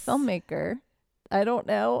wanted to be a filmmaker. I don't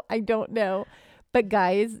know. But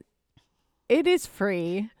guys, it is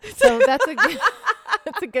free. So that's a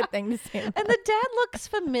good thing to say. And the dad looks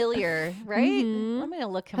familiar, right? Mm-hmm. I'm going to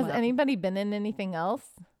look him up. Has anybody been in anything else?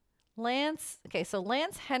 Lance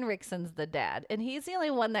Henriksen's the dad, and he's the only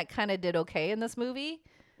one that kind of did okay in this movie.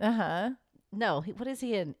 No, what is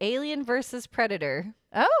he in? Alien versus Predator.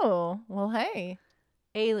 Oh, well, hey.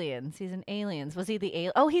 Aliens. He's in Aliens. Was he the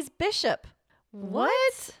alien? Oh, he's Bishop.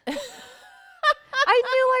 What? I knew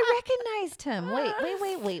I recognized him.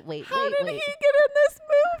 Wait. How did he get in this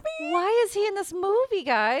movie? Why is he in this movie,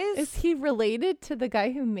 guys? Is he related to the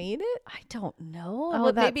guy who made it? I don't know. Oh,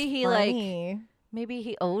 But that's maybe he funny. maybe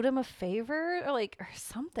he owed him a favor or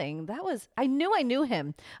something. I knew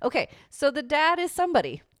him. Okay, so the dad is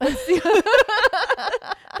somebody. Let's see.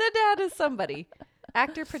 The dad is somebody.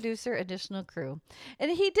 Actor, producer, additional crew. And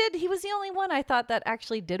he was the only one I thought that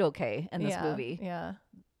actually did okay in this movie. Yeah.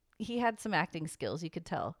 He had some acting skills, you could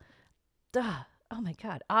tell. Duh. Oh my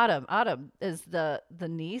God. Autumn is the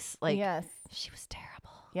niece. Yes. She was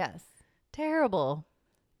terrible. Yes. Terrible.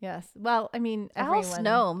 Yes. Well, I mean, Al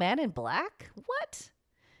Snow, Man in Black? What?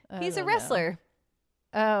 He's a wrestler.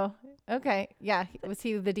 Oh, okay. Yeah. Was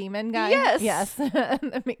he the demon guy? Yes. Yes.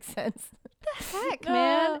 That makes sense. The heck,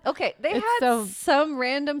 man? Okay, they had some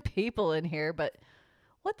random people in here, but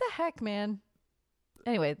what the heck, man?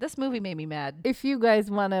 Anyway, this movie made me mad. If you guys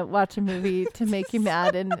want to watch a movie to make you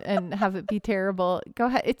mad and have it be terrible, go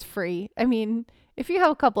ahead. It's free. I mean, if you have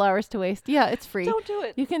a couple hours to waste, yeah, it's free. Don't do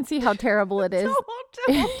it. You can see how terrible it is. Don't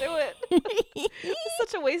do it. It's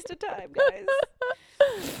such a waste of time, guys.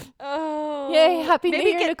 Oh, yay! Happy New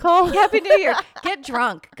Year, Nicole. Happy New Year. Get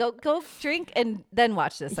drunk. Go drink and then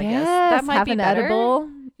watch this. I guess that might be better. Edible.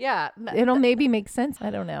 Yeah, it'll maybe make sense. I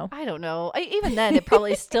don't know. Even then, it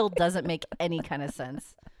probably still doesn't make any kind of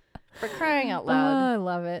sense. For crying out loud. Oh, I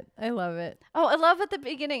love it. Oh, I love at the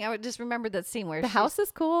beginning. I would just remember that scene where the house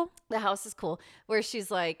is cool. The house is cool. Where she's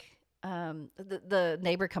like, the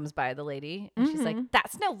neighbor comes by, the lady, and she's like,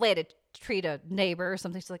 "That's no way to treat a neighbor," or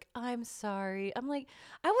something. She's like, "I'm sorry." I'm like,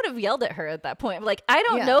 I would have yelled at her at that point. I'm like, I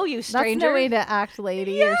don't know you, stranger. That's no way to act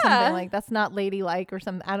lady or something. Like, that's not ladylike or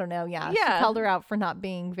something. I don't know. Yeah. She called her out for not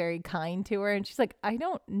being very kind to her, and she's like, I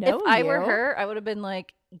don't know. If I were her, I would have been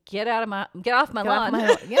like, get off my lawn.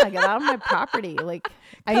 Get out of my property. Like,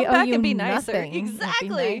 Come I back owe you and be nicer. nothing.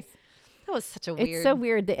 Exactly. Nice. That was such a weird. It's so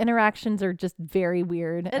weird. The interactions are just very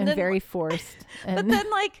weird and then, very forced. But then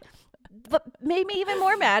what made me even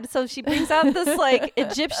more mad. So she brings out this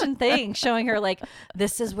Egyptian thing showing her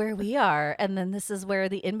this is where we are. And then this is where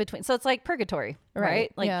the in-between. So it's like purgatory,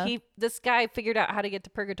 right? This guy figured out how to get to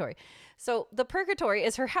purgatory. So the purgatory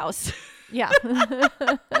is her house. Yeah. I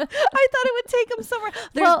thought it would take them somewhere.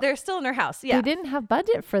 They're still in her house. Yeah. They didn't have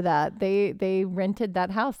budget for that. They rented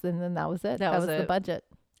that house and then that was it. That was the budget.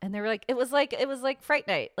 And they were like, it was like Fright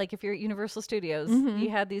Night. Like if you're at Universal Studios, you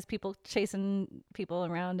had these people chasing people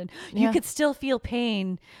around and you could still feel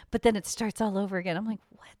pain, but then it starts all over again. I'm like,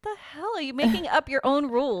 what the hell? Are you making up your own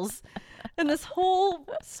rules in this whole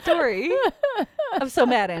story? I'm so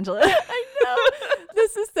mad, Angela. I know.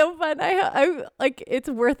 This is so fun. I like, it's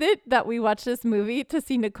worth it that we watch this movie to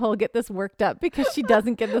see Nicole get this worked up because she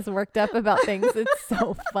doesn't get this worked up about things. It's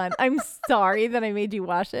so fun. I'm sorry that I made you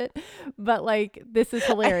watch it, but this is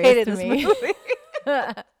hilarious to me.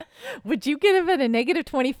 Would you give it a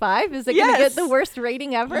 -25? Is it going to get the worst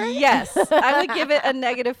rating ever? Yes. I would give it a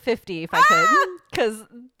 -50 if I could. Because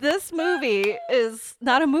this movie is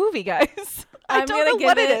not a movie, guys. I don't know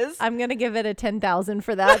what it is. I'm going to give it a 10,000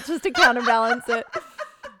 for that just to counterbalance it.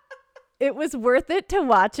 It was worth it to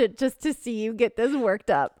watch it just to see you get this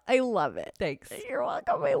worked up. I love it. Thanks. You're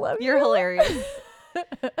welcome. I love you. You're hilarious.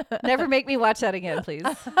 Never make me watch that again, please.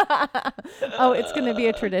 Oh, it's going to be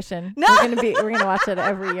a tradition. No. We're going to watch it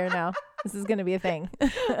every year now. This is going to be a thing.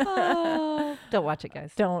 Don't watch it,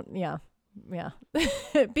 guys. Don't. Yeah.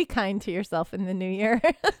 Be kind to yourself in the new year.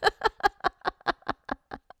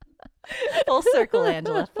 Full circle,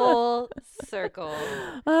 Angela. Full circle.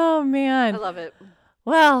 Oh, man. I love it.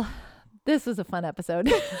 Well, this was a fun episode.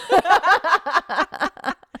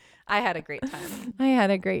 I had a great time. I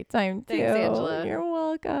had a great time too. Thanks, Angela. You're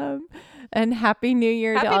welcome. And Happy New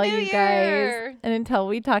Year to all you guys. And until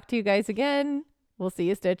we talk to you guys again, we'll see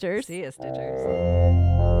you, Stitchers. See you, Stitchers.